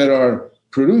gangs that are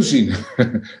producing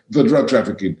the drug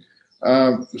trafficking?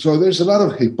 So there's a lot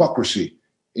of hypocrisy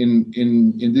in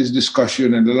this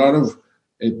discussion and a lot of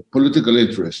political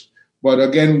interest. But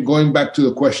again, going back to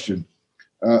the question,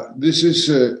 this is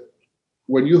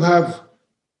when you have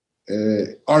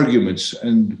arguments,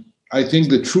 and I think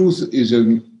the truth is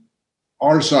in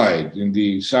our side, in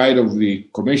the side of the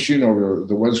commission or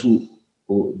the ones who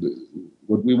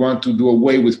what we want to do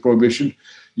away with prohibition.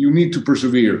 You need to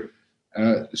persevere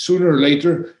sooner or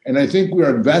later, and I think we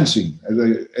are advancing.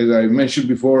 As I mentioned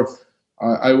before,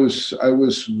 I was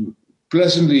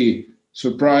pleasantly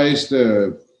surprised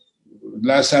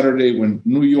last Saturday when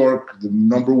New York, the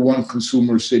number one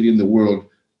consumer city in the world,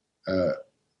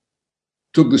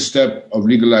 took the step of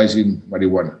legalizing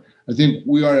marijuana. I think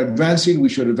we are advancing. We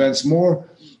should advance more,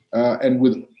 and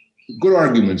with good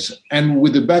arguments and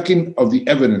with the backing of the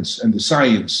evidence and the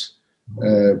science,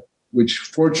 which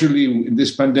fortunately in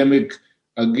this pandemic,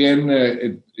 again,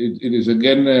 it is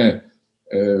again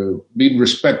being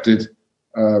respected.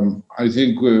 I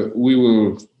think we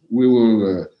will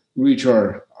reach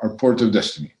our port of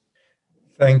destiny.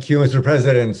 Thank you, Mr.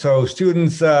 President. So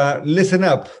students, listen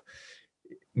up.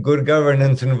 Good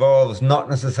governance involves not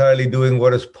necessarily doing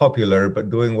what is popular, but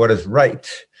doing what is right.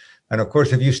 And of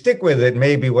course, if you stick with it,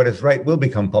 maybe what is right will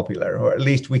become popular, or at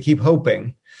least we keep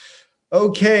hoping.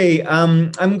 Okay,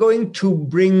 I'm going to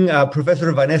bring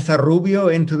Professor Vanessa Rubio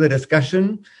into the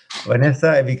discussion.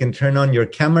 Vanessa, if you can turn on your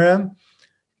camera.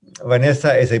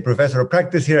 Vanessa is a professor of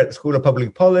practice here at the School of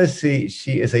Public Policy.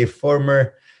 She is a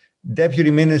former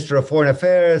Deputy Minister of Foreign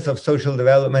Affairs, of Social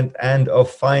Development, and of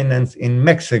Finance in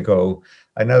Mexico,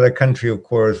 another country, of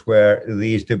course, where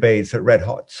these debates are red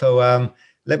hot. So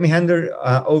let me hand her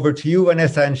over to you,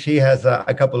 Vanessa, and she has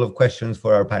a couple of questions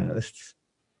for our panelists.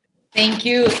 Thank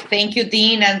you,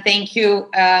 Dean, and thank you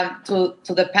to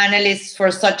the panelists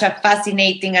for such a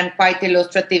fascinating and quite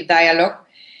illustrative dialogue.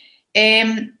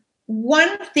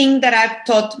 One thing that I've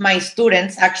taught my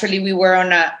students, actually, we were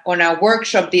on a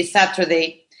workshop this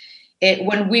Saturday,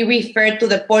 when we refer to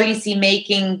the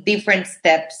policy-making different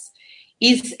steps,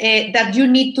 is that you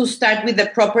need to start with the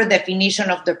proper definition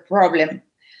of the problem.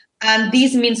 And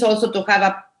this means also to have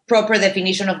a proper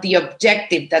definition of the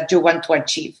objective that you want to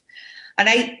achieve. And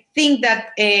I think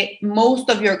that most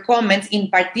of your comments, in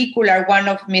particular, one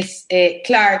of Ms.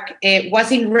 Clark,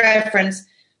 was in reference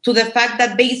to the fact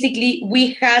that basically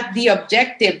we had the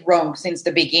objective wrong since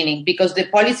the beginning, because the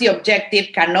policy objective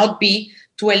cannot be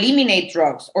to eliminate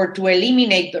drugs or to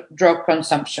eliminate drug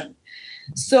consumption.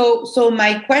 So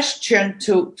my question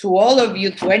to all of you,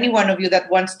 to any one of you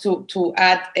that wants to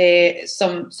add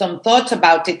some thoughts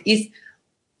about it, is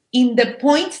in the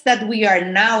points that we are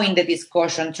now in the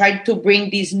discussion, trying to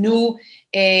bring this new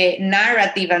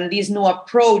narrative and this new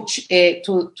approach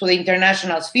to the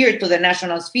international sphere, to the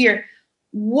national sphere,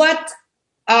 what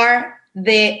are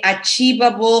the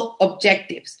achievable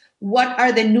objectives? What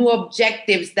are the new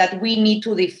objectives that we need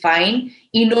to define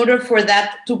in order for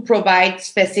that to provide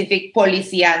specific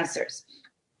policy answers?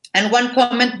 And one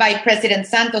comment by President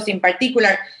Santos in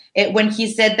particular, when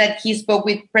he said that he spoke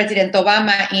with President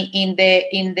Obama in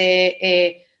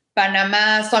the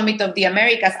Panama Summit of the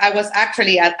Americas. I was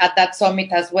actually at that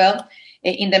summit as well,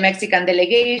 in the Mexican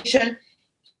delegation,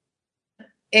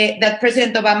 that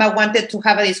President Obama wanted to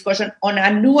have a discussion on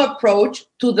a new approach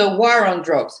to the war on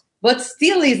drugs, but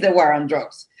still is the war on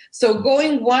drugs. So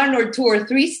going 1 or 2 or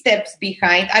 3 steps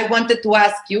behind, I wanted to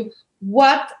ask you,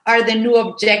 what are the new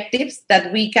objectives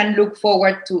that we can look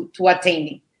forward to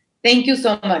attaining? Thank you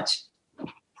so much.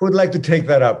 Who would like to take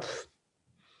that up?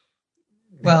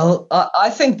 Well, I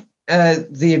think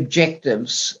the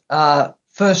objectives are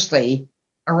firstly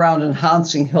around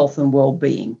enhancing health and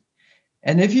well-being.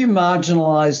 And if you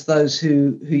marginalize those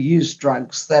who use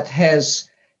drugs, that has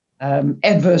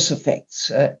adverse effects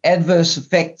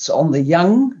on the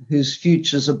young whose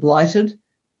futures are blighted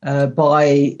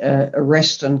by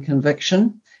arrest and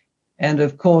conviction. And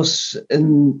of course,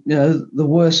 in the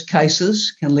worst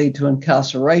cases, can lead to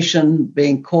incarceration,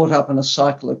 being caught up in a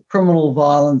cycle of criminal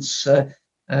violence,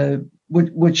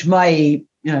 which may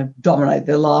dominate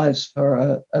their lives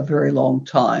for a very long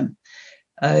time.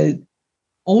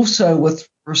 Also, with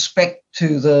respect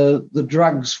to the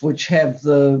drugs which have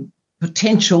the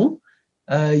potential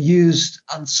used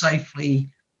unsafely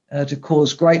to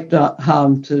cause great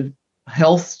harm to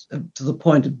health to the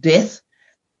point of death,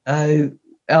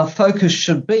 our focus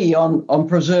should be on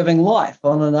preserving life,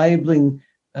 on enabling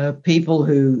people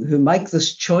who make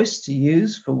this choice to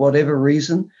use for whatever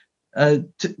reason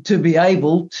to be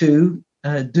able to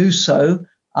do so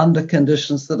under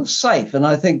conditions that are safe. And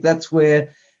I think that's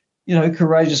where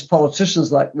courageous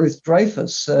politicians like Ruth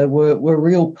Dreyfus were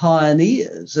real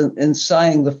pioneers in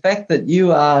saying the fact that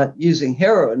you are using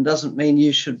heroin doesn't mean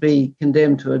you should be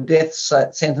condemned to a death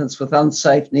sentence with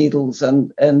unsafe needles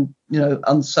and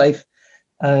unsafe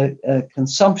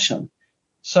consumption.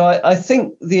 So I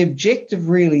think the objective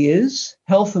really is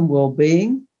health and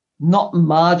well-being, not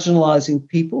marginalizing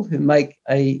people who make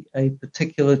a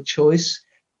particular choice.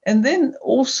 And then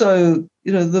also,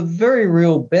 the very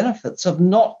real benefits of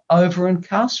not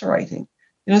over-incarcerating.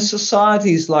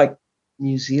 Societies like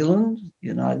New Zealand, the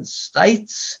United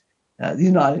States, the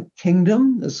United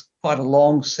Kingdom, there's quite a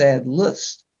long, sad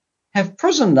list, have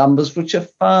prison numbers which are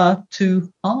far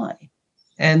too high.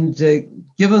 And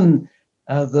given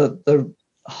the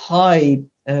high,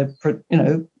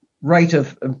 rate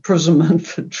of imprisonment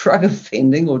for drug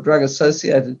offending or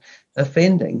drug-associated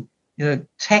offending,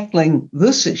 tackling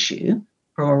this issue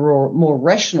from a more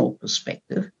rational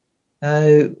perspective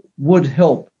would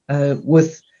help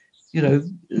with,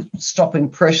 stopping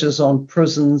pressures on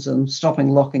prisons and stopping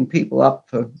locking people up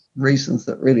for reasons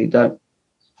that really don't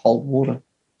hold water.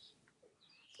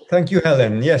 Thank you,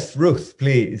 Helen. Yes, Ruth,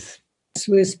 please.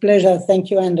 With pleasure.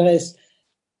 Thank you, Andres.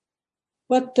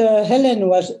 What Helen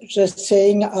was just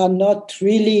saying are not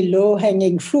really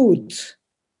low-hanging fruits.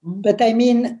 But I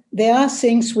mean, there are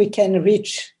things we can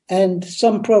reach, and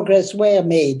some progress were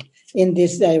made in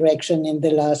this direction in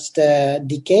the last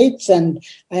decades, and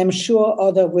I am sure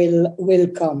other will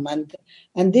come.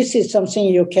 And this is something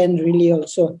you can really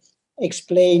also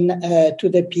explain to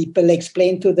the people,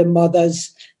 explain to the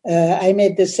mothers. I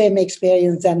made the same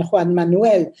experience than Juan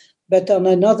Manuel, but on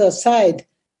another side,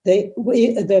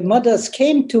 the mothers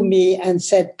came to me and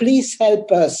said, please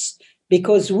help us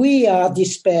because we are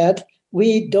despaired.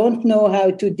 We don't know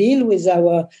how to deal with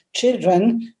our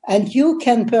children, and you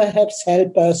can perhaps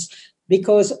help us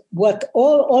because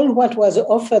all what was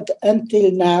offered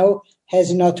until now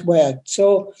has not worked.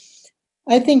 So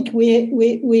I think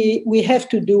we have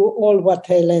to do all what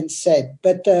Helen said,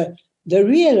 but the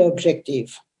real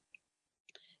objective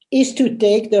is to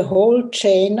take the whole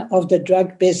chain of the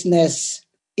drug business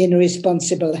in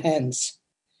responsible hands,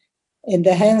 in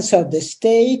the hands of the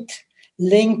state,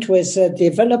 linked with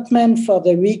development for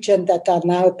the region that are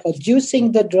now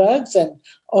producing the drugs and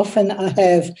often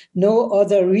have no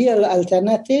other real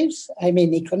alternatives,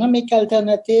 economic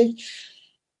alternatives,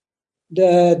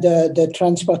 the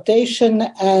transportation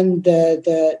and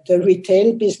the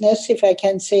retail business, if I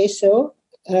can say so.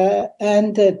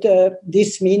 And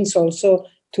this means also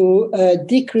to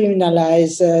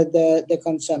decriminalize the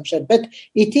consumption. But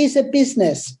it is a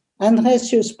business.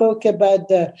 Andres, you spoke about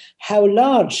how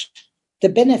large the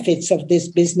benefits of this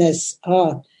business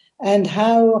are and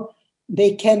how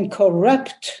they can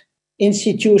corrupt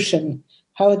institutions,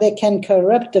 how they can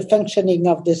corrupt the functioning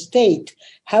of the state,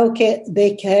 how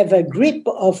they can have a grip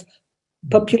of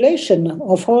population,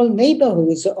 of all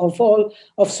neighborhoods,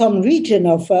 of some region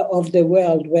of the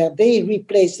world where they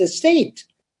replace the state.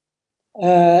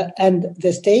 And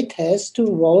the state has to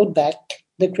roll back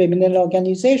the criminal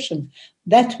organization.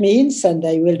 That means, and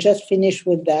I will just finish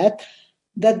with that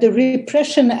the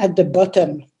repression at the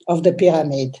bottom of the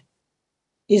pyramid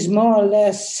is more or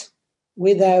less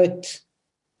without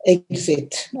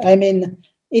exit.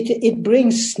 It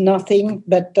brings nothing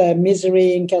but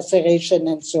misery, incarceration,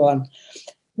 and so on.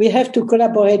 We have to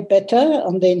collaborate better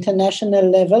on the international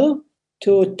level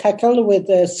to tackle with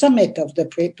the summit of the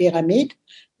pyramid.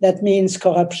 That means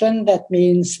corruption, that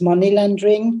means money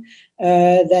laundering,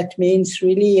 that means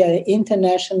really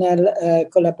international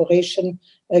collaboration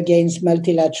against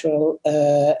multilateral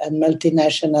and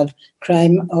multinational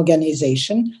crime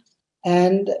organization.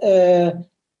 And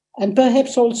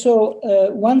perhaps also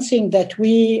one thing that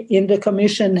we in the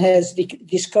Commission has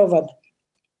discovered,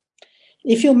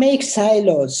 if you make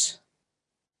silos,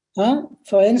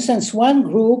 for instance, one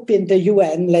group in the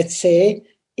UN, let's say,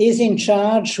 is in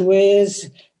charge with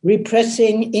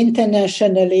repressing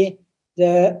internationally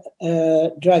the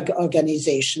drug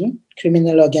organization,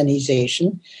 criminal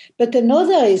organization, but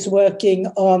another is working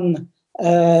on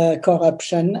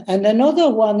corruption, and another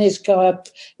one is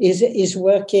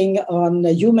working on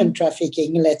human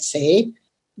trafficking, let's say.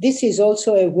 This is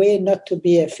also a way not to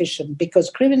be efficient because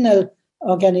criminal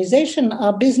organizations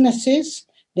are businesses.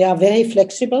 They are very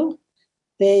flexible.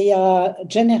 They are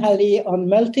generally on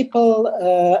multiple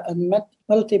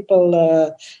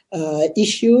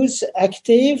issues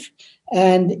active.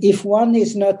 And if one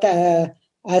is not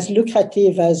as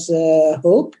lucrative as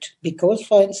hoped, because,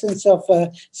 for instance, of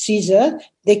Caesar,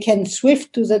 they can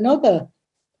swift to another.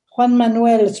 Juan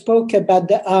Manuel spoke about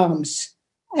the arms.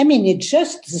 It's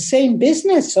just the same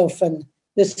business often.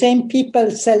 The same people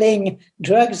selling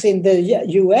drugs in the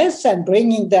US and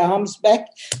bringing the arms back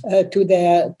to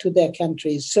their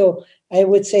countries. So I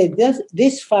would say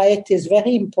this fight is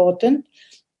very important.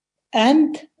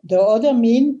 And the other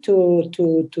mean to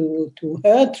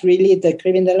hurt really the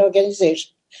criminal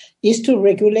organization is to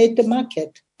regulate the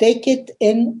market. Take it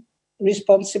in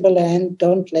responsible hands.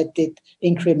 Don't let it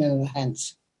in criminal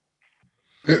hands.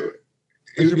 If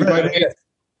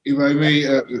I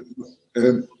may,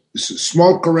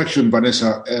 small correction,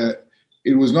 Vanessa.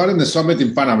 It was not in the summit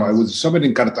in Panama. It was a summit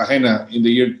in Cartagena in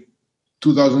the year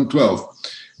 2012.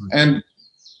 Mm-hmm. And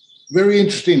very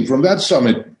interesting, from that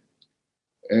summit,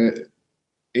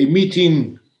 a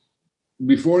meeting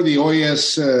before the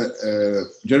OAS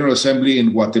General Assembly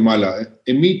in Guatemala,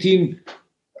 a meeting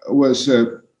was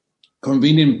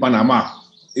convened in Panama.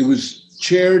 It was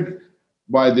chaired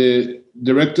by the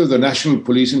director of the National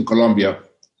Police in Colombia,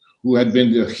 who had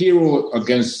been the hero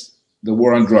against the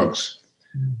war on drugs.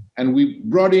 And we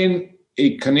brought in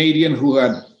a Canadian who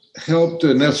had helped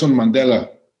Nelson Mandela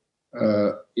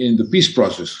in the peace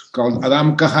process, called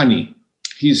Adam Kahani.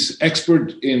 He's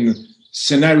expert in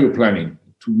scenario planning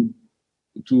to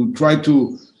try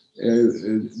to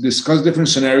discuss different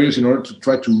scenarios in order to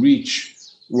try to reach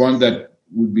one that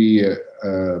would be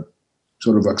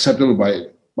sort of acceptable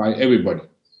by everybody.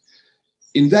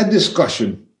 In that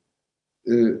discussion,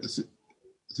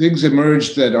 things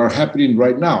emerged that are happening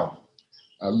right now.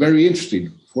 Very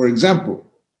interesting. For example,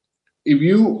 if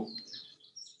you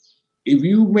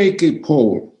make a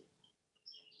poll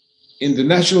in the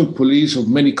national police of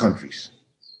many countries.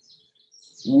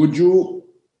 Would you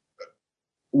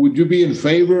be in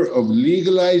favor of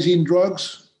legalizing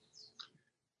drugs?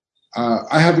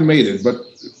 I haven't made it, but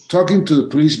talking to the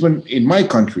policemen in my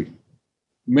country,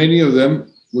 many of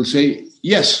them will say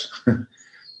yes,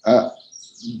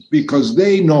 because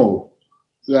they know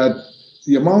that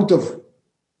the amount of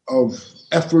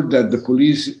effort that the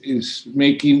police is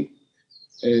making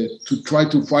to try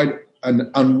to fight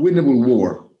an unwinnable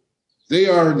war, they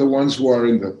are the ones who are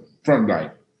in the front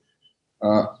line.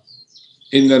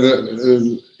 In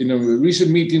a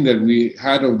recent meeting that we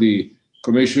had of the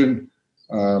commission,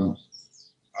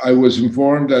 I was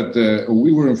informed that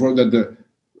we were informed that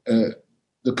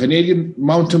the Canadian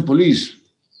Mounted Police,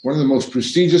 one of the most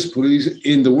prestigious police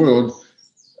in the world,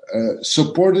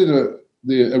 supported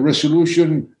a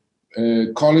resolution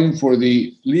calling for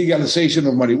the legalization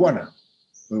of marijuana,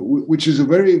 which is a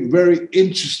very, very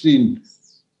interesting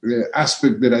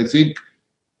aspect that I think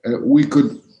we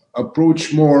could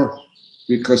approach more,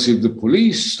 because if the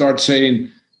police start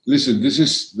saying, listen, this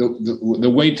is the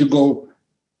way to go,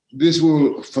 this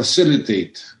will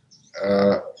facilitate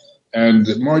and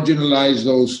marginalize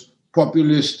those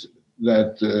populists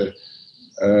that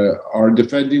are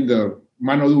defending the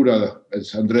mano dura,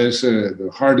 as Andres, the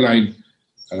hardline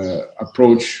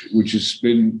approach, which has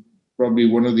been probably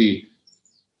one of the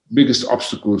biggest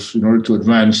obstacles in order to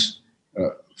advance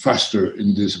faster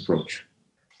in this approach.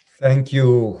 Thank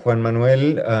you, Juan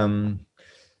Manuel.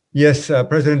 Yes,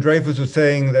 President Dreyfus was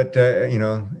saying that,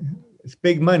 it's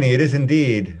big money. It is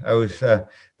indeed. I was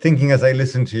thinking as I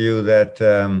listened to you that,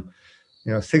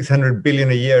 600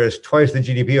 billion a year is twice the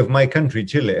GDP of my country,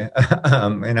 Chile,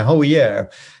 in a whole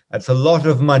year. That's a lot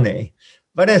of money.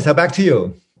 Vanessa, back to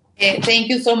you. Thank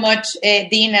you so much,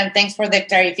 Dean, and thanks for the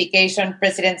clarification,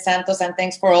 President Santos, and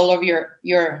thanks for all of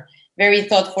your very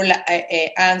thoughtful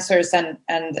answers and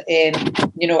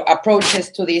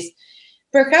approaches to this.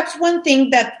 Perhaps one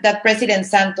thing that President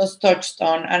Santos touched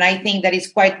on, and I think that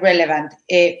is quite relevant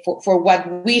for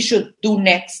what we should do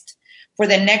next, for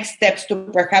the next steps to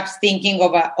perhaps thinking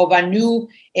of a new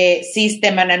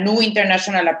system and a new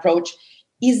international approach,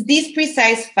 is this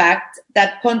precise fact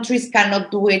that countries cannot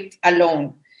do it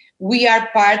alone. We are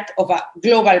part of a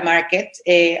global market.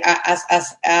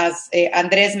 As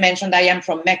Andres mentioned, I am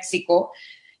from Mexico.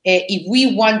 If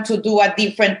we want to do a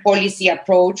different policy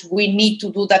approach, we need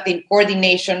to do that in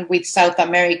coordination with South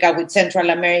America, with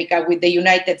Central America, with the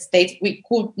United States. We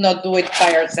could not do it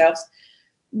by ourselves.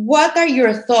 What are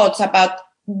your thoughts about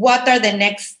what are the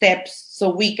next steps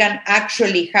so we can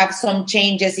actually have some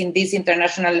changes in this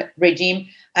international regime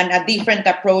and a different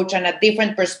approach and a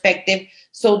different perspective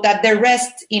so that the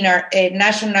rest in our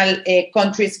national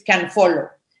countries can follow?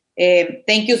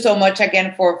 Thank you so much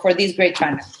again for this great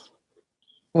panel.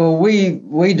 Well,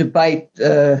 we debate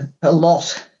a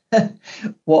lot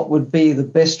what would be the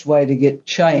best way to get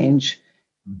change.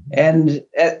 And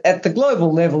at the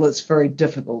global level, it's very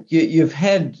difficult. You've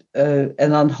had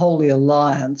an unholy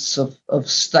alliance of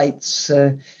states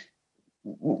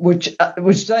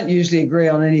which don't usually agree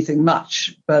on anything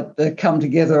much, but they come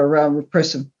together around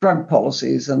repressive drug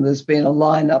policies. And there's been a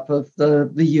lineup of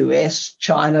the US,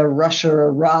 China, Russia,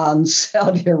 Iran,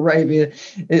 Saudi Arabia,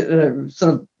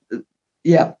 the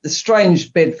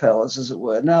strange bedfellows, as it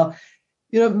were. Now,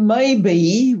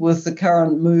 maybe with the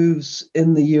current moves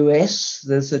in the US,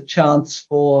 there's a chance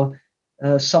for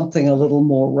something a little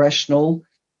more rational.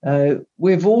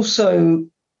 We've also,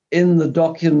 in the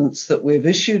documents that we've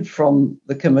issued from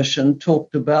the Commission,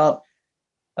 talked about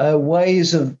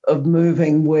ways of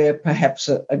moving where perhaps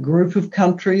a group of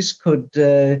countries could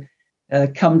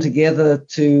come together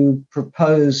to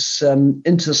propose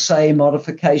inter se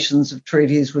modifications of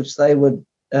treaties which they would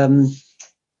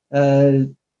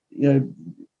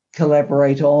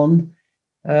collaborate on.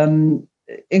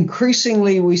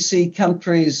 Increasingly, we see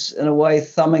countries, in a way,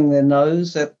 thumbing their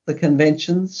nose at the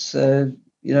conventions,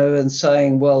 and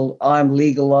saying, well, I'm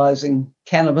legalizing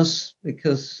cannabis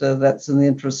because that's in the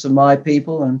interests of my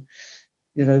people. And,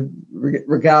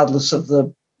 regardless of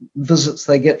the visits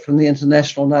they get from the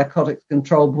International Narcotics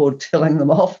Control Board telling them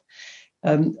off.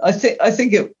 I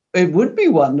think it would be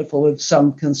wonderful if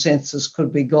some consensus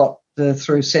could be got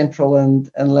through Central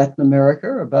and Latin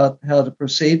America about how to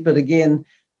proceed. But again,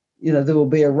 there will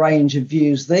be a range of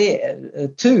views there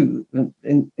too,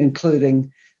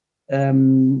 including,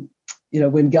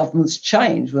 when governments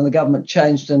change. When the government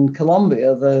changed in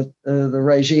Colombia, the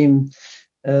regime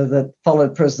that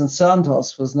followed President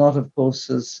Santos was not, of course,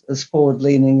 as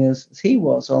forward-leaning as he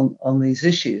was on these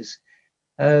issues.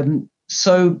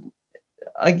 So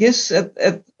I guess at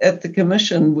the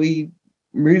Commission, we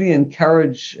really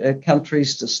encourage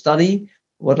countries to study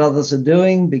what others are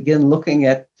doing, begin looking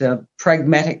at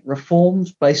pragmatic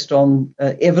reforms based on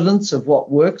evidence of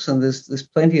what works, and there's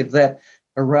plenty of that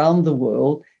around the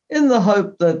world, in the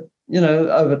hope that,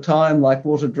 over time, like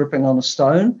water dripping on a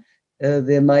stone,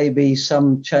 there may be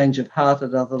some change of heart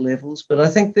at other levels. But I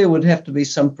think there would have to be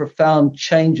some profound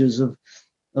changes of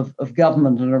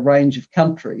government in a range of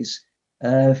countries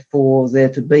for there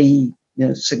to be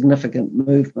significant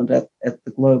movement at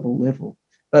the global level.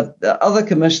 But other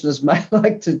commissioners may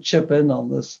like to chip in on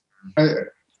this.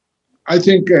 I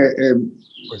think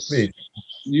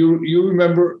you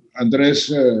remember, Andres,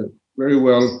 very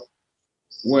well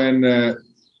when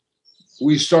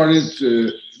we started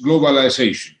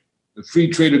globalization, the free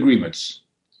trade agreements,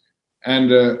 and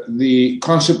the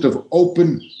concept of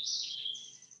open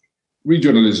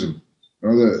regionalism.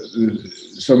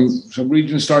 Some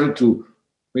regions started to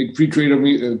make free trade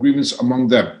agreements among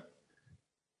them.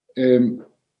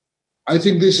 I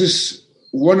think this is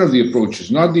one of the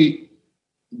approaches, not the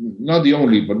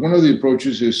only, but one of the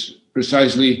approaches is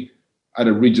precisely at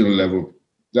a regional level.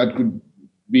 That could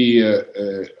be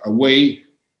a way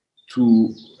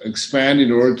to expand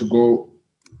in order to go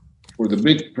for the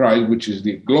big prize, which is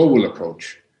the global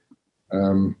approach.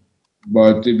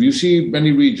 But if you see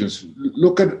many regions,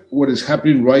 look at what is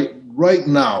happening right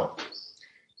now.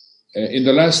 In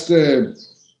the last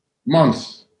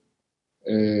month,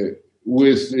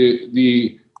 with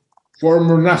the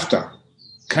former NAFTA,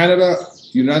 Canada,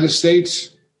 United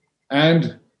States,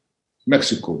 and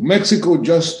Mexico. Mexico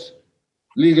just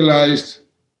legalized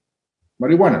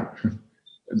marijuana.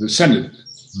 The Senate,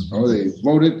 they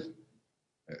voted.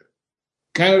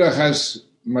 Canada has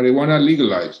marijuana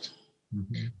legalized.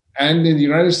 Mm-hmm. And in the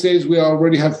United States, we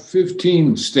already have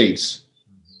 15 states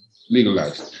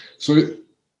legalized. So,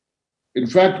 in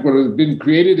fact, what has been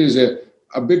created is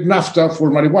a big NAFTA for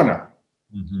marijuana.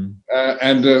 Mm-hmm.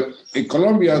 And in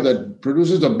Colombia, that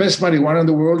produces the best marijuana in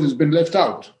the world, has been left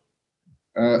out.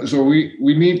 So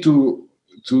we need to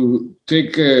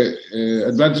take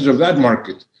advantage of that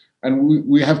market, and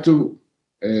we have to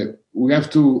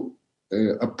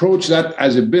approach that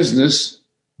as a business,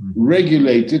 mm-hmm.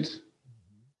 regulated,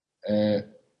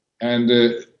 and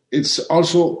it's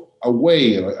also a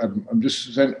way. I'm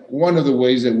just saying one of the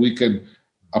ways that we can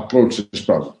approach this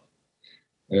problem.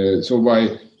 So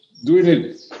by doing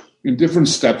it in different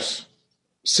steps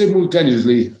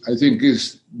simultaneously, I think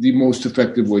is the most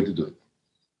effective way to do it.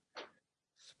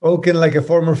 Spoken like a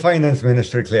former finance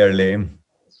minister, clearly.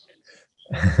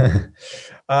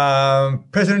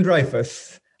 President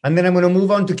Dreyfus, and then I'm going to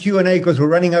move on to Q&A because we're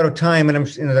running out of time, and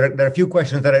there are a few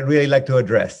questions that I'd really like to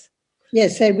address.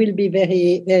 Yes, I will be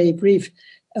very, very brief.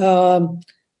 You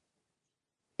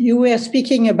were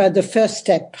speaking about the first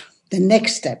step, the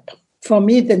next step. For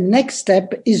me, the next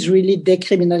step is really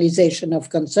decriminalization of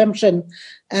consumption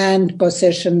and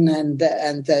possession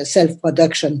and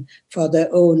self-production for their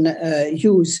own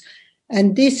use.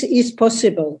 And this is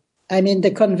possible. I mean,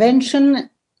 the convention,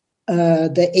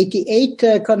 the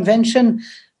 88 convention,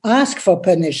 ask for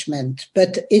punishment,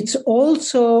 but it's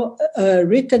also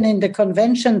written in the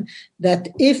convention that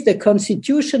if the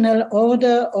constitutional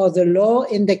order or the law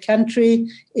in the country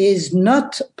is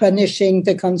not punishing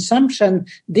the consumption,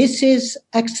 this is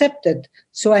accepted.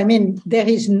 So, I mean, there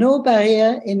is no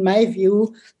barrier, in my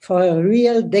view, for a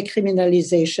real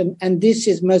decriminalization, and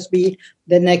this must be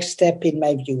the next step, in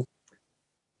my view.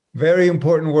 Very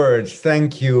important words.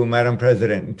 Thank you, Madam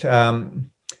President.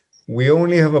 We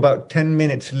only have about 10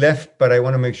 minutes left, but I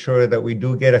want to make sure that we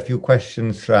do get a few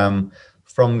questions from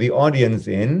the audience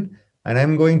in. And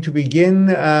I'm going to begin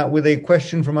with a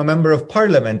question from a member of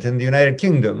Parliament in the United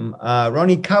Kingdom.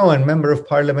 Ronnie Cowan, member of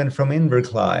Parliament from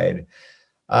Inverclyde,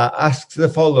 asks the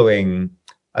following.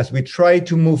 As we try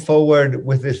to move forward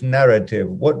with this narrative,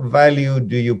 what value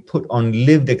do you put on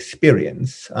lived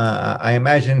experience? I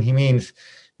imagine he means,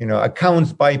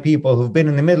 accounts by people who've been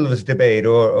in the middle of this debate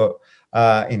or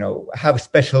have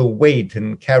special weight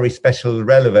and carry special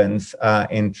relevance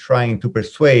in trying to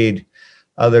persuade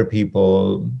other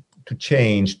people to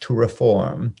change, to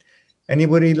reform.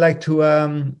 Anybody like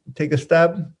to take a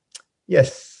stab?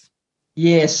 Yes.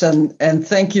 Yes, and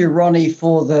thank you, Ronnie,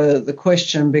 for the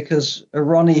question, because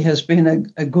Ronnie has been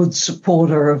a good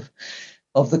supporter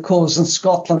of the cause in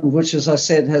Scotland, which, as I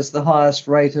said, has the highest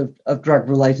rate of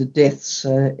drug-related deaths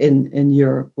in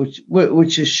Europe,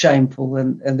 which is shameful,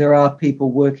 and there are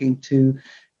people working to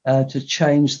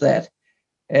change that.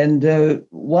 And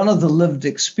one of the lived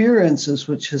experiences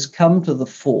which has come to the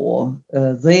fore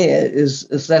there is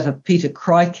that of Peter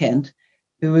Crikant,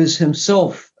 who is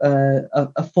himself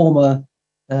a former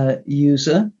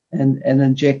user, and an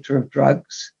injector of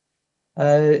drugs.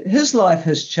 His life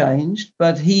has changed,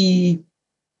 but he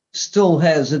still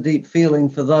has a deep feeling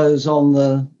for those on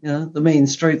the mean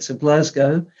streets of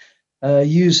Glasgow,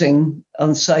 using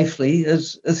unsafely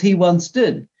as he once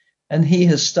did. And he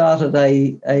has started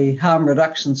a harm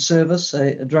reduction service,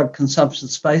 a drug consumption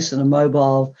space in a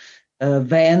mobile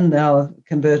van, now a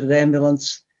converted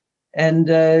ambulance.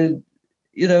 And,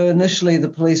 initially the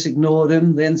police ignored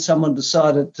him. Then someone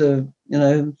decided to,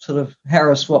 sort of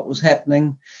harass what was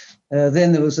happening.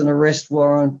 Then there was an arrest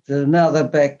warrant. Now they've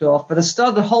backed off. But it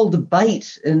started a whole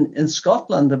debate in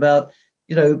Scotland about,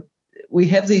 we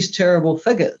have these terrible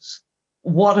figures.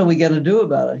 What are we going to do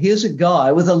about it? Here's a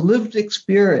guy with a lived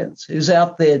experience who's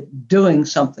out there doing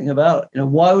something about it.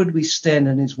 Why would we stand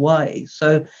in his way?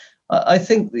 So I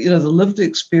think, the lived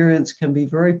experience can be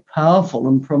very powerful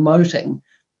in promoting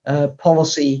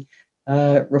policy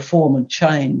reform and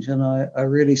change. And I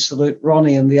really salute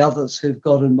Ronnie and the others who've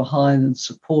got in behind and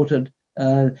supported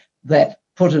that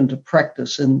put into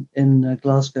practice in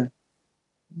Glasgow.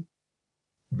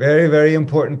 Very, very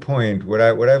important point. What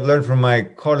I've learned from my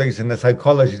colleagues in the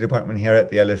psychology department here at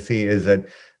the LSE is that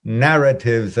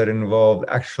narratives that involve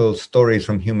actual stories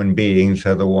from human beings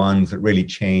are the ones that really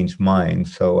change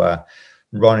minds. So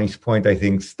Ronnie's point, I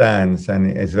think, stands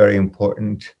and is very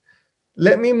important.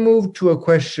 Let me move to a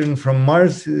question from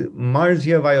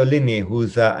Marzia Violini,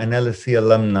 who's an LSE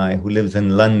alumni who lives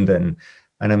in London.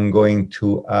 And I'm going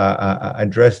to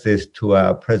address this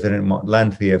to President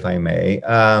Motlanthe, if I may.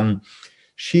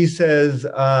 She says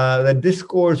the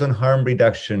discourse on harm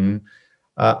reduction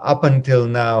up until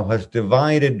now has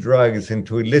divided drugs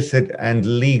into illicit and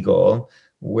legal,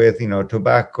 with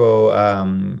tobacco,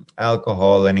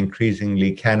 alcohol, and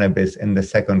increasingly cannabis in the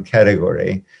second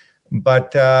category.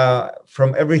 But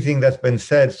from everything that's been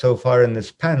said so far in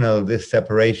this panel, this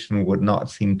separation would not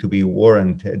seem to be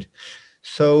warranted.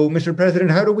 So, Mr.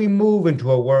 President, how do we move into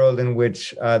a world in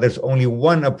which there's only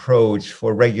one approach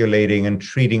for regulating and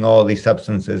treating all these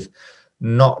substances,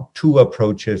 not two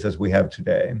approaches as we have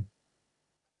today?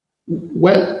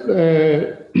 Well,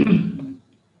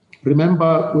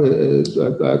 remember,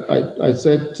 I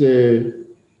said,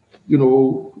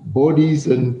 bodies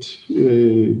and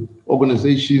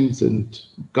organizations and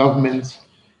governments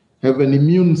have an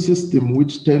immune system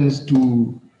which tends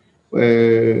to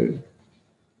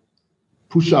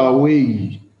push our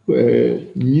way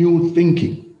new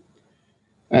thinking.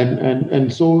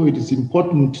 And so it is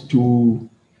important to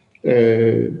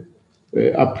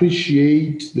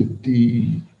appreciate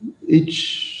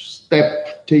each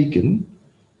step taken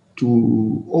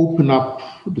to open up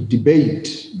the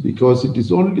debate, because it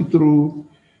is only through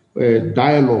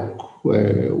dialogue,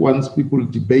 once people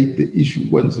debate the issue,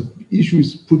 once the issue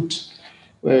is put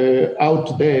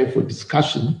out there for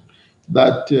discussion,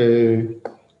 that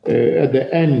at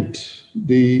the end,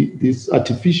 this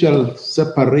artificial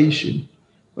separation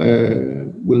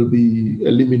will be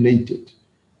eliminated.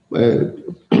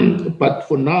 But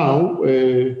for now,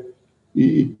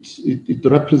 it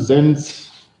represents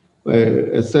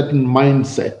a certain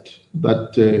mindset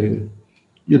that,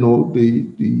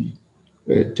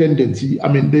 the tendency,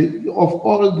 of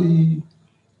all the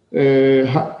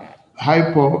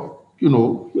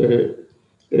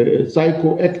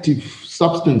psychoactive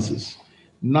substances,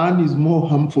 none is more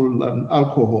harmful than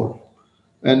alcohol.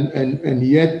 And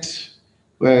yet,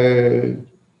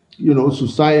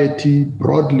 society,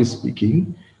 broadly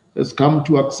speaking, has come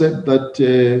to accept that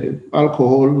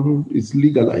alcohol is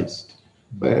legalized.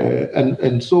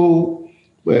 And so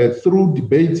through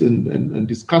debates and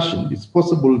discussion, it's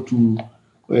possible to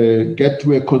get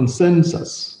to a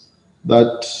consensus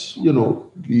that,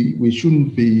 we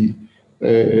shouldn't be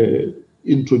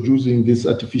introducing this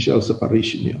artificial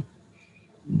separation here.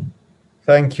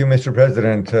 Thank you, Mr.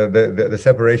 President. The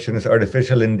separation is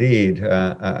artificial indeed.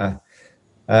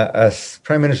 As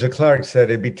Prime Minister Clark said,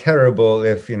 it'd be terrible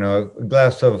if, a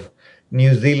glass of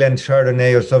New Zealand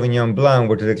Chardonnay or Sauvignon Blanc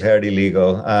were to declare it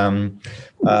illegal.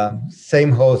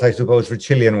 Same holds, I suppose, for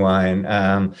Chilean wine.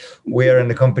 We are in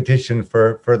the competition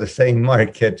for the same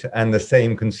market and the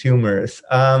same consumers.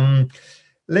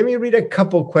 Let me read a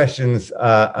couple questions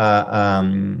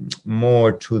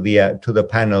more to the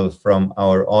panel from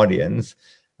our audience.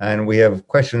 And we have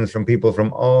questions from people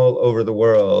from all over the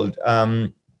world.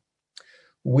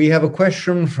 We have a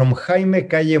question from Jaime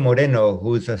Calle Moreno,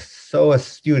 who's a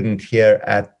student here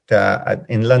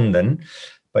in London,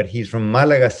 but he's from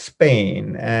Malaga,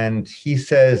 Spain. And he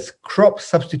says crop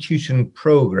substitution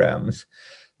programs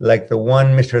like the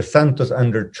one Mr. Santos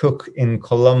undertook in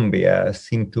Colombia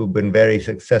seem to have been very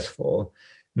successful.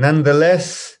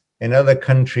 Nonetheless, in other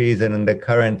countries and in the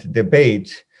current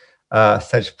debate,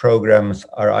 such programs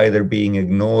are either being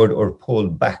ignored or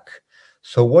pulled back.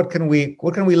 So what can we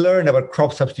learn about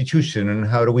crop substitution, and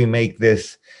how do we make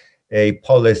this a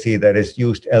policy that is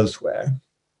used elsewhere?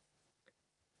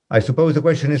 I suppose the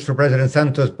question is for President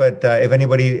Santos, but if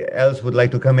anybody else would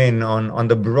like to come in on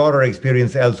the broader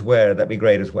experience elsewhere, that'd be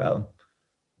great as well.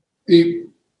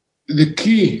 The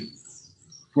key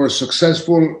for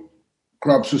successful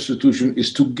crop substitution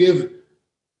is to give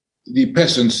the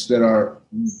peasants that are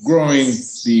growing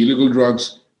the illegal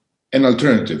drugs an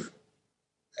alternative.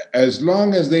 As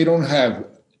long as they don't have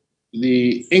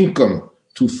the income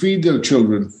to feed their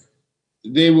children,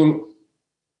 they will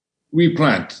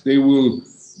replant. They will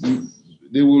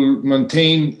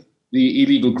maintain the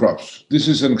illegal crops. This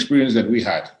is an experience that we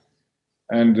had.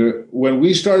 And when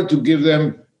we started to give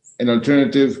them an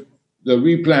alternative, the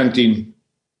replanting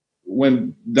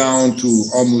went down to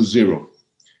almost zero.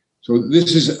 So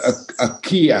this is a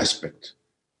key aspect.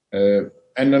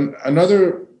 And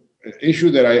another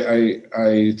issue that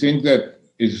I think that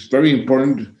is very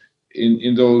important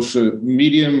in those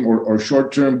medium or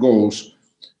short-term goals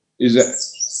is that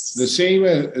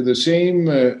the same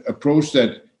approach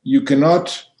that you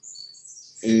cannot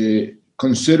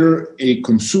consider a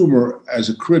consumer as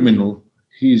a criminal.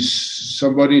 He's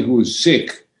somebody who is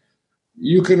sick.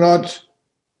 You cannot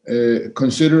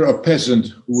consider a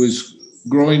peasant who is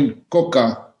growing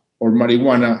coca or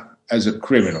marijuana as a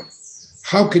criminal.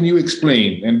 How can you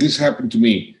explain, and this happened to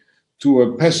me, to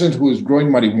a peasant who is growing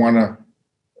marijuana,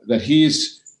 that he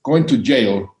is going to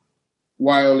jail,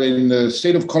 while in the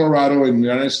state of Colorado in the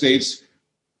United States,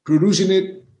 producing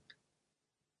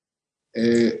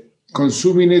it,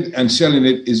 consuming it, and selling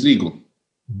it is legal?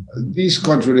 These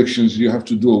contradictions you have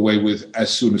to do away with as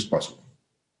soon as possible.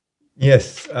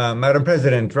 Yes, Madam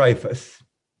President Dreyfus.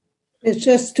 It's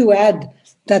just to add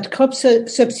that crop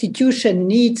substitution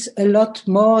needs a lot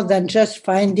more than just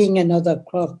finding another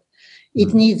crop.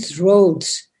 It needs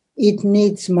roads. It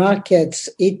needs markets.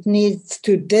 It needs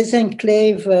to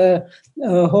desenclave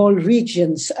whole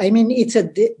regions. I mean, it's a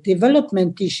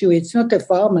development issue. It's not a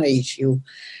farmer issue.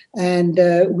 And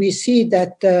we see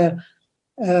that,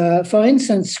 for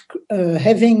instance,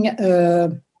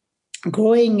 having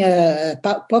growing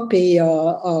poppy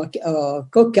or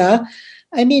coca,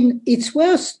 I mean, it's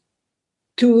worse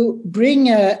to bring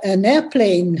an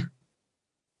airplane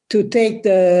to take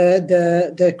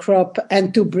the crop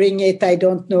and to bring it, I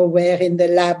don't know where, in the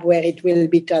lab where it will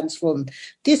be transformed.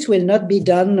 This will not be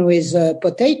done with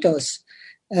potatoes.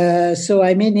 So,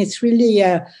 I mean, it's really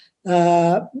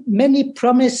many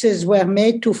promises were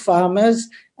made to farmers,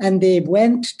 and they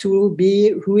went to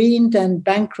be ruined and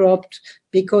bankrupt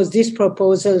because these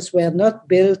proposals were not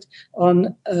built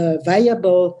on a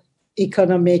viable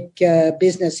economic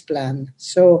business plan.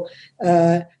 So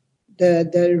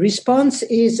the response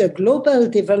is a global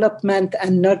development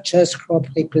and not just crop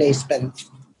replacement.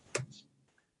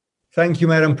 Thank you,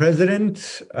 Madam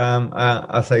President.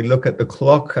 As I look at the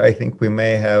clock, I think we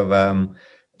may have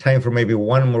time for maybe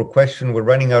one more question. We're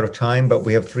running out of time, but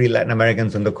we have 3 Latin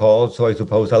Americans on the call, so I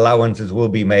suppose allowances will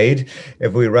be made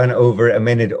if we run over a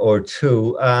minute or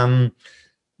two.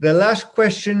 The last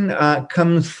question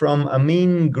comes from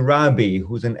Amin Grabi,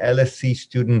 who's an LSE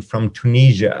student from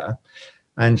Tunisia.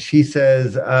 And she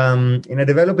says, in a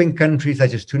developing country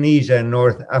such as Tunisia and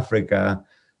North Africa,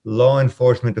 law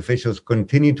enforcement officials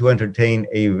continue to entertain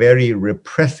a very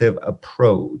repressive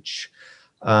approach.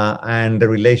 And the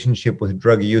relationship with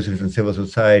drug users and civil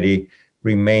society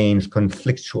remains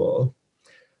conflictual.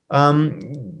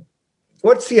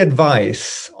 What's the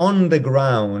advice on the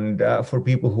ground for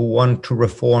people who want to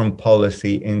reform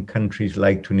policy in countries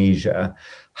like Tunisia?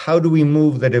 How do we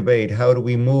move the debate? How do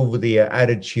we move the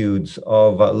attitudes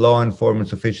of law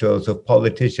enforcement officials, of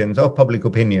politicians, of public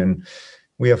opinion?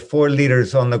 We have 4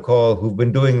 leaders on the call who've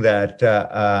been doing that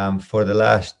for the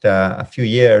last few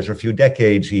years or few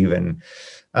decades even.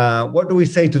 What do we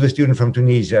say to the student from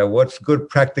Tunisia? What's good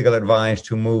practical advice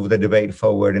to move the debate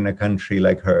forward in a country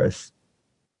like hers?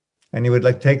 Anyone would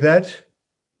like to take that?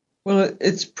 Well,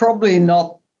 it's probably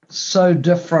not so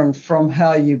different from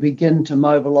how you begin to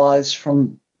mobilize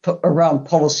around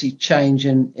policy change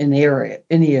in any area,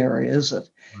 is it?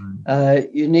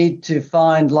 Right. You need to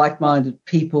find like-minded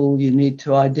people. You need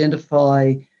to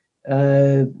identify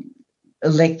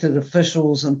elected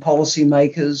officials and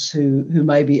policymakers who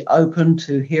may be open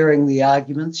to hearing the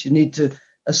arguments. You need to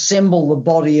assemble the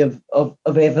body of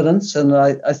evidence, and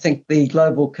I think the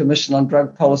Global Commission on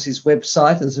Drug Policy's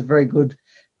website is a very good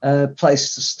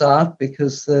place to start,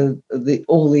 because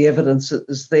all the evidence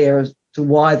is there as to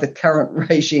why the current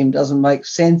regime doesn't make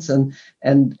sense and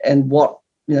what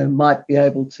might be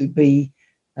able to be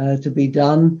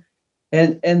done.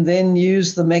 and then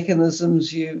use the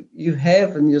mechanisms you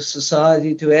have in your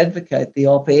society to advocate the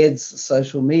op-eds, the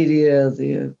social media,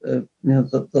 the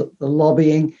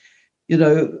lobbying.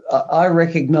 I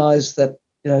recognise that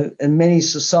in many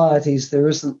societies there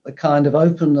isn't the kind of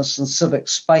openness and civic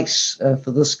space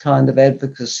for this kind of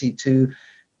advocacy to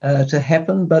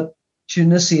happen. But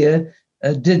Tunisia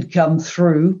did come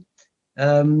through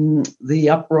the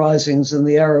uprisings in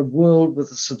the Arab world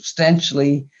with a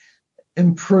substantially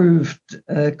improved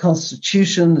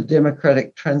constitution, a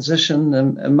democratic transition,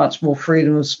 and much more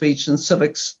freedom of speech and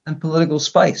civics and political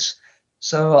space.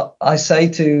 So I say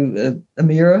to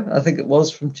Amira, I think it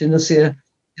was from Tunisia,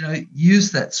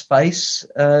 use that space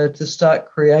to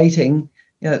start creating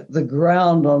the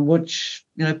ground on which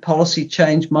policy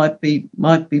change might be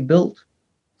built.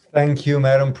 Thank you,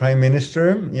 Madam Prime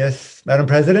Minister. Yes, Madam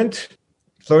President,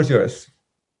 the floor is yours.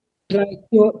 I'd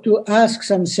like to ask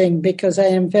something, because I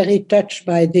am very touched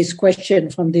by this question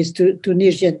from this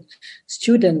Tunisian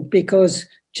student, because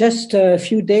just a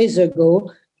few days ago,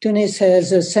 Tunis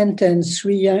has sentenced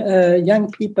three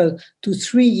young people to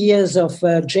 3 years of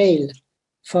jail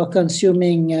for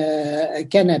consuming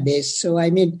cannabis. So, I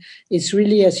mean, it's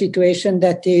really a situation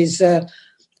that is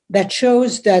that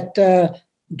shows that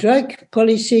drug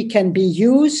policy can be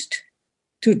used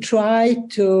to try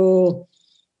to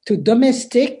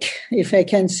domestic, if I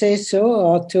can say so,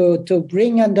 or to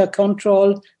bring under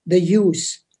control the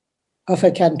use of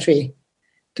a country,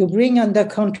 to bring under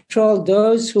control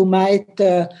those who might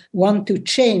want to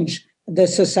change the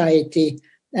society.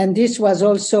 And this was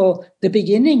also the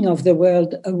beginning of the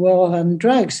world war on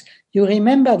drugs. You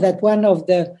remember that one of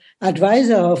the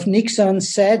advisors of Nixon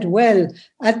said, well,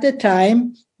 at the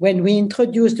time when we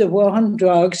introduced the war on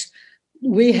drugs,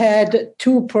 we had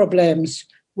two problems.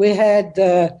 We had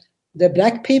the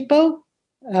black people,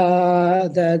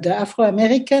 the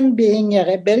Afro-American being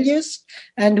rebellious,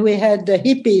 and we had the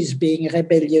hippies being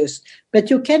rebellious. But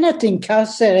you cannot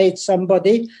incarcerate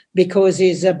somebody because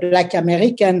he's a black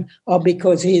American or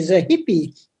because he's a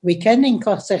hippie. We can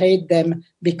incarcerate them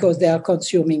because they are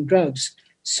consuming drugs.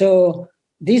 So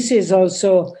this is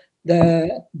also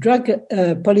the drug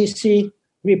policy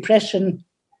repression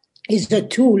is a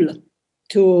tool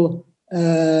to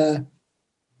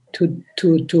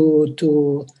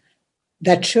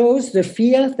that shows the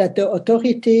fear that the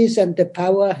authorities and the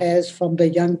power has from the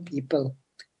young people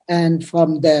and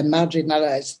from the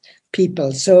marginalized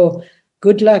people. So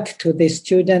good luck to this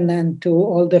student and to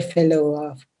all the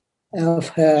fellow of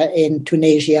her in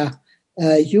Tunisia.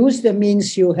 Use the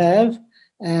means you have,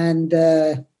 and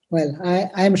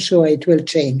I'm sure it will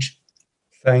change.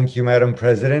 Thank you, Madam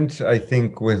President. I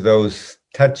think with those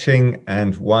touching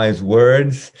and wise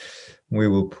words, we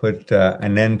will put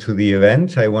an end to the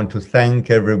event. I want to thank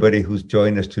everybody who's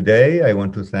joined us today. I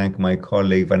want to thank my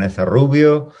colleague Vanessa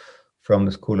Rubio from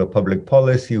the School of Public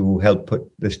Policy who helped put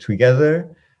this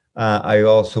together. I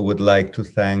also would like to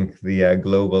thank the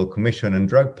Global Commission on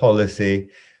Drug Policy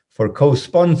for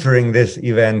co-sponsoring this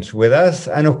event with us.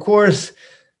 And of course,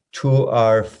 to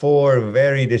our four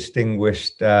very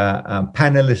distinguished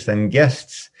panelists and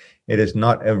guests. It is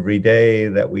not every day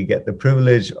that we get the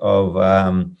privilege of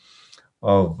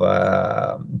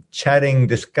chatting,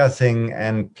 discussing,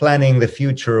 and planning the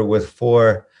future with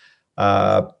four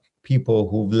people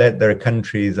who've led their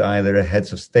countries, either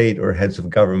heads of state or heads of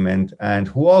government, and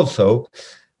who also,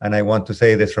 and I want to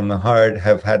say this from the heart,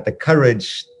 have had the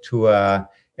courage to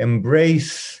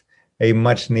embrace a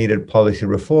much-needed policy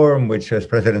reform, which, as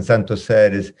President Santos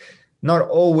said, is not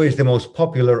always the most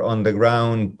popular on the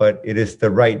ground, but it is the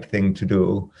right thing to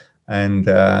do. And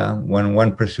when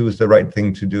one pursues the right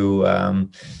thing to do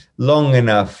long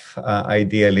enough,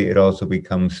 ideally, it also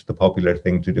becomes the popular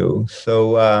thing to do.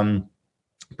 So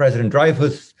President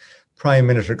Dreyfus, Prime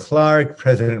Minister Clark,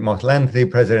 President Motlanthe,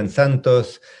 President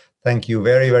Santos, thank you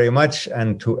very, very much.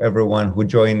 And to everyone who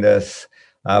joined us,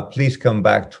 please come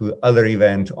back to other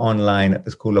event online at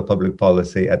the School of Public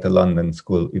Policy at the London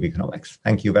School of Economics.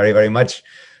 Thank you very, very much.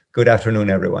 Good afternoon,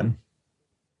 everyone.